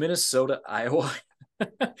at is Minnesota, Iowa,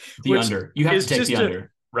 The which under. You have to is take the just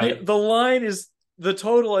under, right? the line is the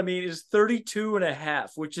total, I mean, is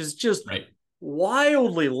 32.5, which is just Right.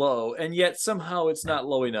 wildly low. And yet somehow it's Right. not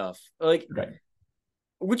low enough. Like, Right.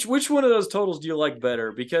 which one of those totals do you like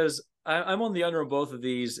better? Because I'm on the under on both of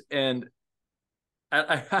these, and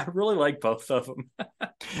I really like both of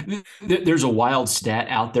them. There's a wild stat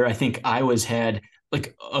out there. I think Iowa's had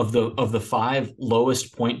like of the five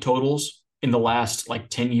lowest point totals in the last like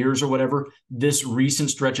 10 years or whatever. This recent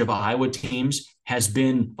stretch of Iowa teams has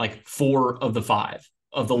been like four of the five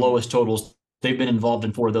of the Mm, lowest totals. They've been involved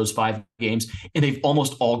in four of those five games, and they've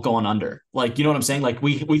almost all gone under. Like, you know what I'm saying? Like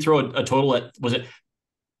we throw a total at, was it,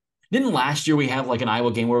 didn't last year we have like an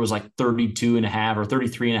Iowa game where it was like 32 and a half or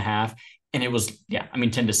 33 and a half, And it was, yeah, I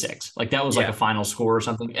mean, 10-6. Like that was like Yeah. a final score or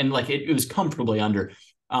something. And like it was comfortably under.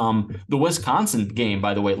 The Wisconsin game,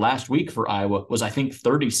 by the way, last week for Iowa was, I think,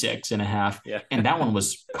 36.5. Yeah. And that one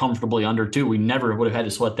was comfortably under too. We never would have had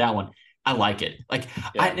to sweat that one. I like it. Like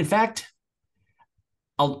Yeah. in fact,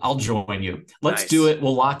 I'll join you. Let's do Nice. it.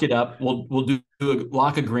 We'll lock it up. We'll do a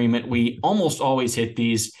lock agreement. We almost always hit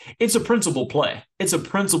these. It's a principal play. It's a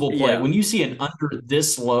principal play. Yeah. When you see an under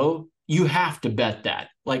this low, you have to bet that.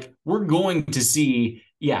 Like we're going to see.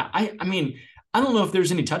 Yeah, I mean, I don't know if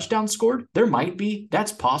there's any touchdowns scored. There might be.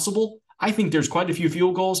 That's possible. I think there's quite a few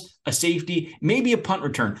field goals, a safety, maybe a punt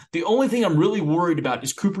return. The only thing I'm really worried about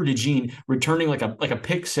is Cooper DeJean returning like a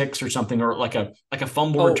pick six or something, or like a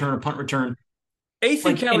fumble return, a punt return.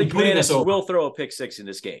 Ethan Like Kelly and putting us over. will throw a pick six in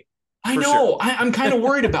this game. I know. Sure. I'm kind of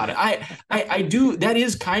worried about it. I do. That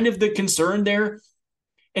is kind of the concern there.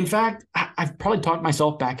 In fact, I've probably talked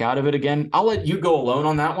myself back out of it again. I'll let you go alone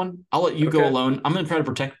on that one. I'll let you go alone. I'm going to try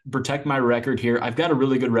to protect my record here. I've got a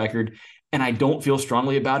really good record, and I don't feel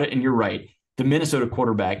strongly about it. And you're right. The Minnesota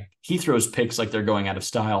quarterback, he throws picks like they're going out of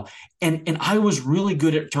style. And I was really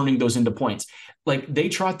good at turning those into points. Like they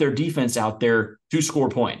trot their defense out there to score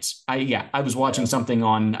points. I was watching something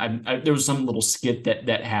on, there was some little skit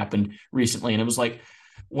that happened recently, and it was like,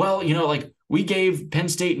 well, like we gave Penn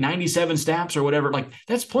State 97 snaps or whatever. Like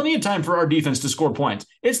that's plenty of time for our defense to score points.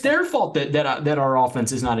 It's their fault that our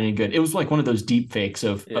offense is not any good. It was like one of those deep fakes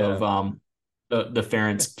of the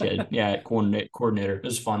Ferentz kid. Yeah, coordinator. It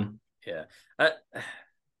was fun. Yeah.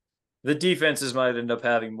 The defenses might end up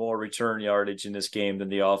having more return yardage in this game than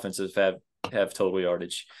the offenses have total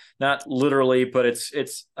yardage. Not literally, but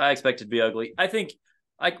it's I expect it to be ugly. I think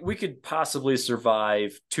we could possibly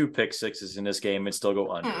survive 2 pick sixes in this game and still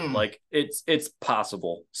go under. Like it's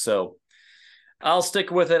possible. So I'll stick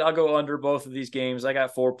with it. I'll go under both of these games. I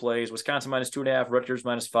got 4 plays: Wisconsin -2.5, Rutgers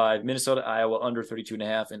 -5, Minnesota, Iowa under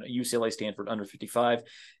 32.5, and UCLA, Stanford under 55.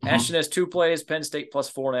 Ashton has 2 plays: Penn State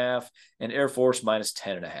 +4.5, and Air Force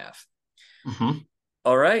 -10.5.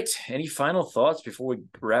 All right. Any final thoughts before we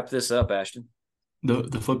wrap this up, Ashton?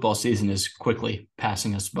 The football season is quickly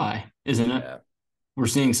passing us by, isn't it? Yeah. We're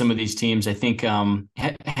seeing some of these teams. I think,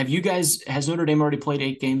 has Notre Dame already played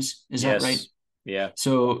 8 games? Is that right? Yeah.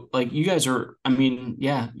 So like you guys are, I mean,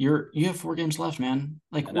 yeah, you have 4 games left, man.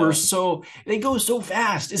 Like they go so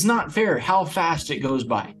fast. It's not fair how fast it goes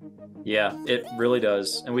by. Yeah, it really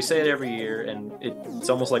does. And we say it every year, and it's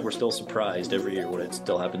almost like we're still surprised every year when it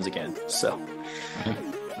still happens again. So,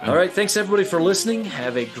 all right. Thanks everybody for listening.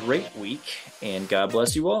 Have a great week, and God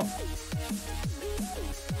bless you all.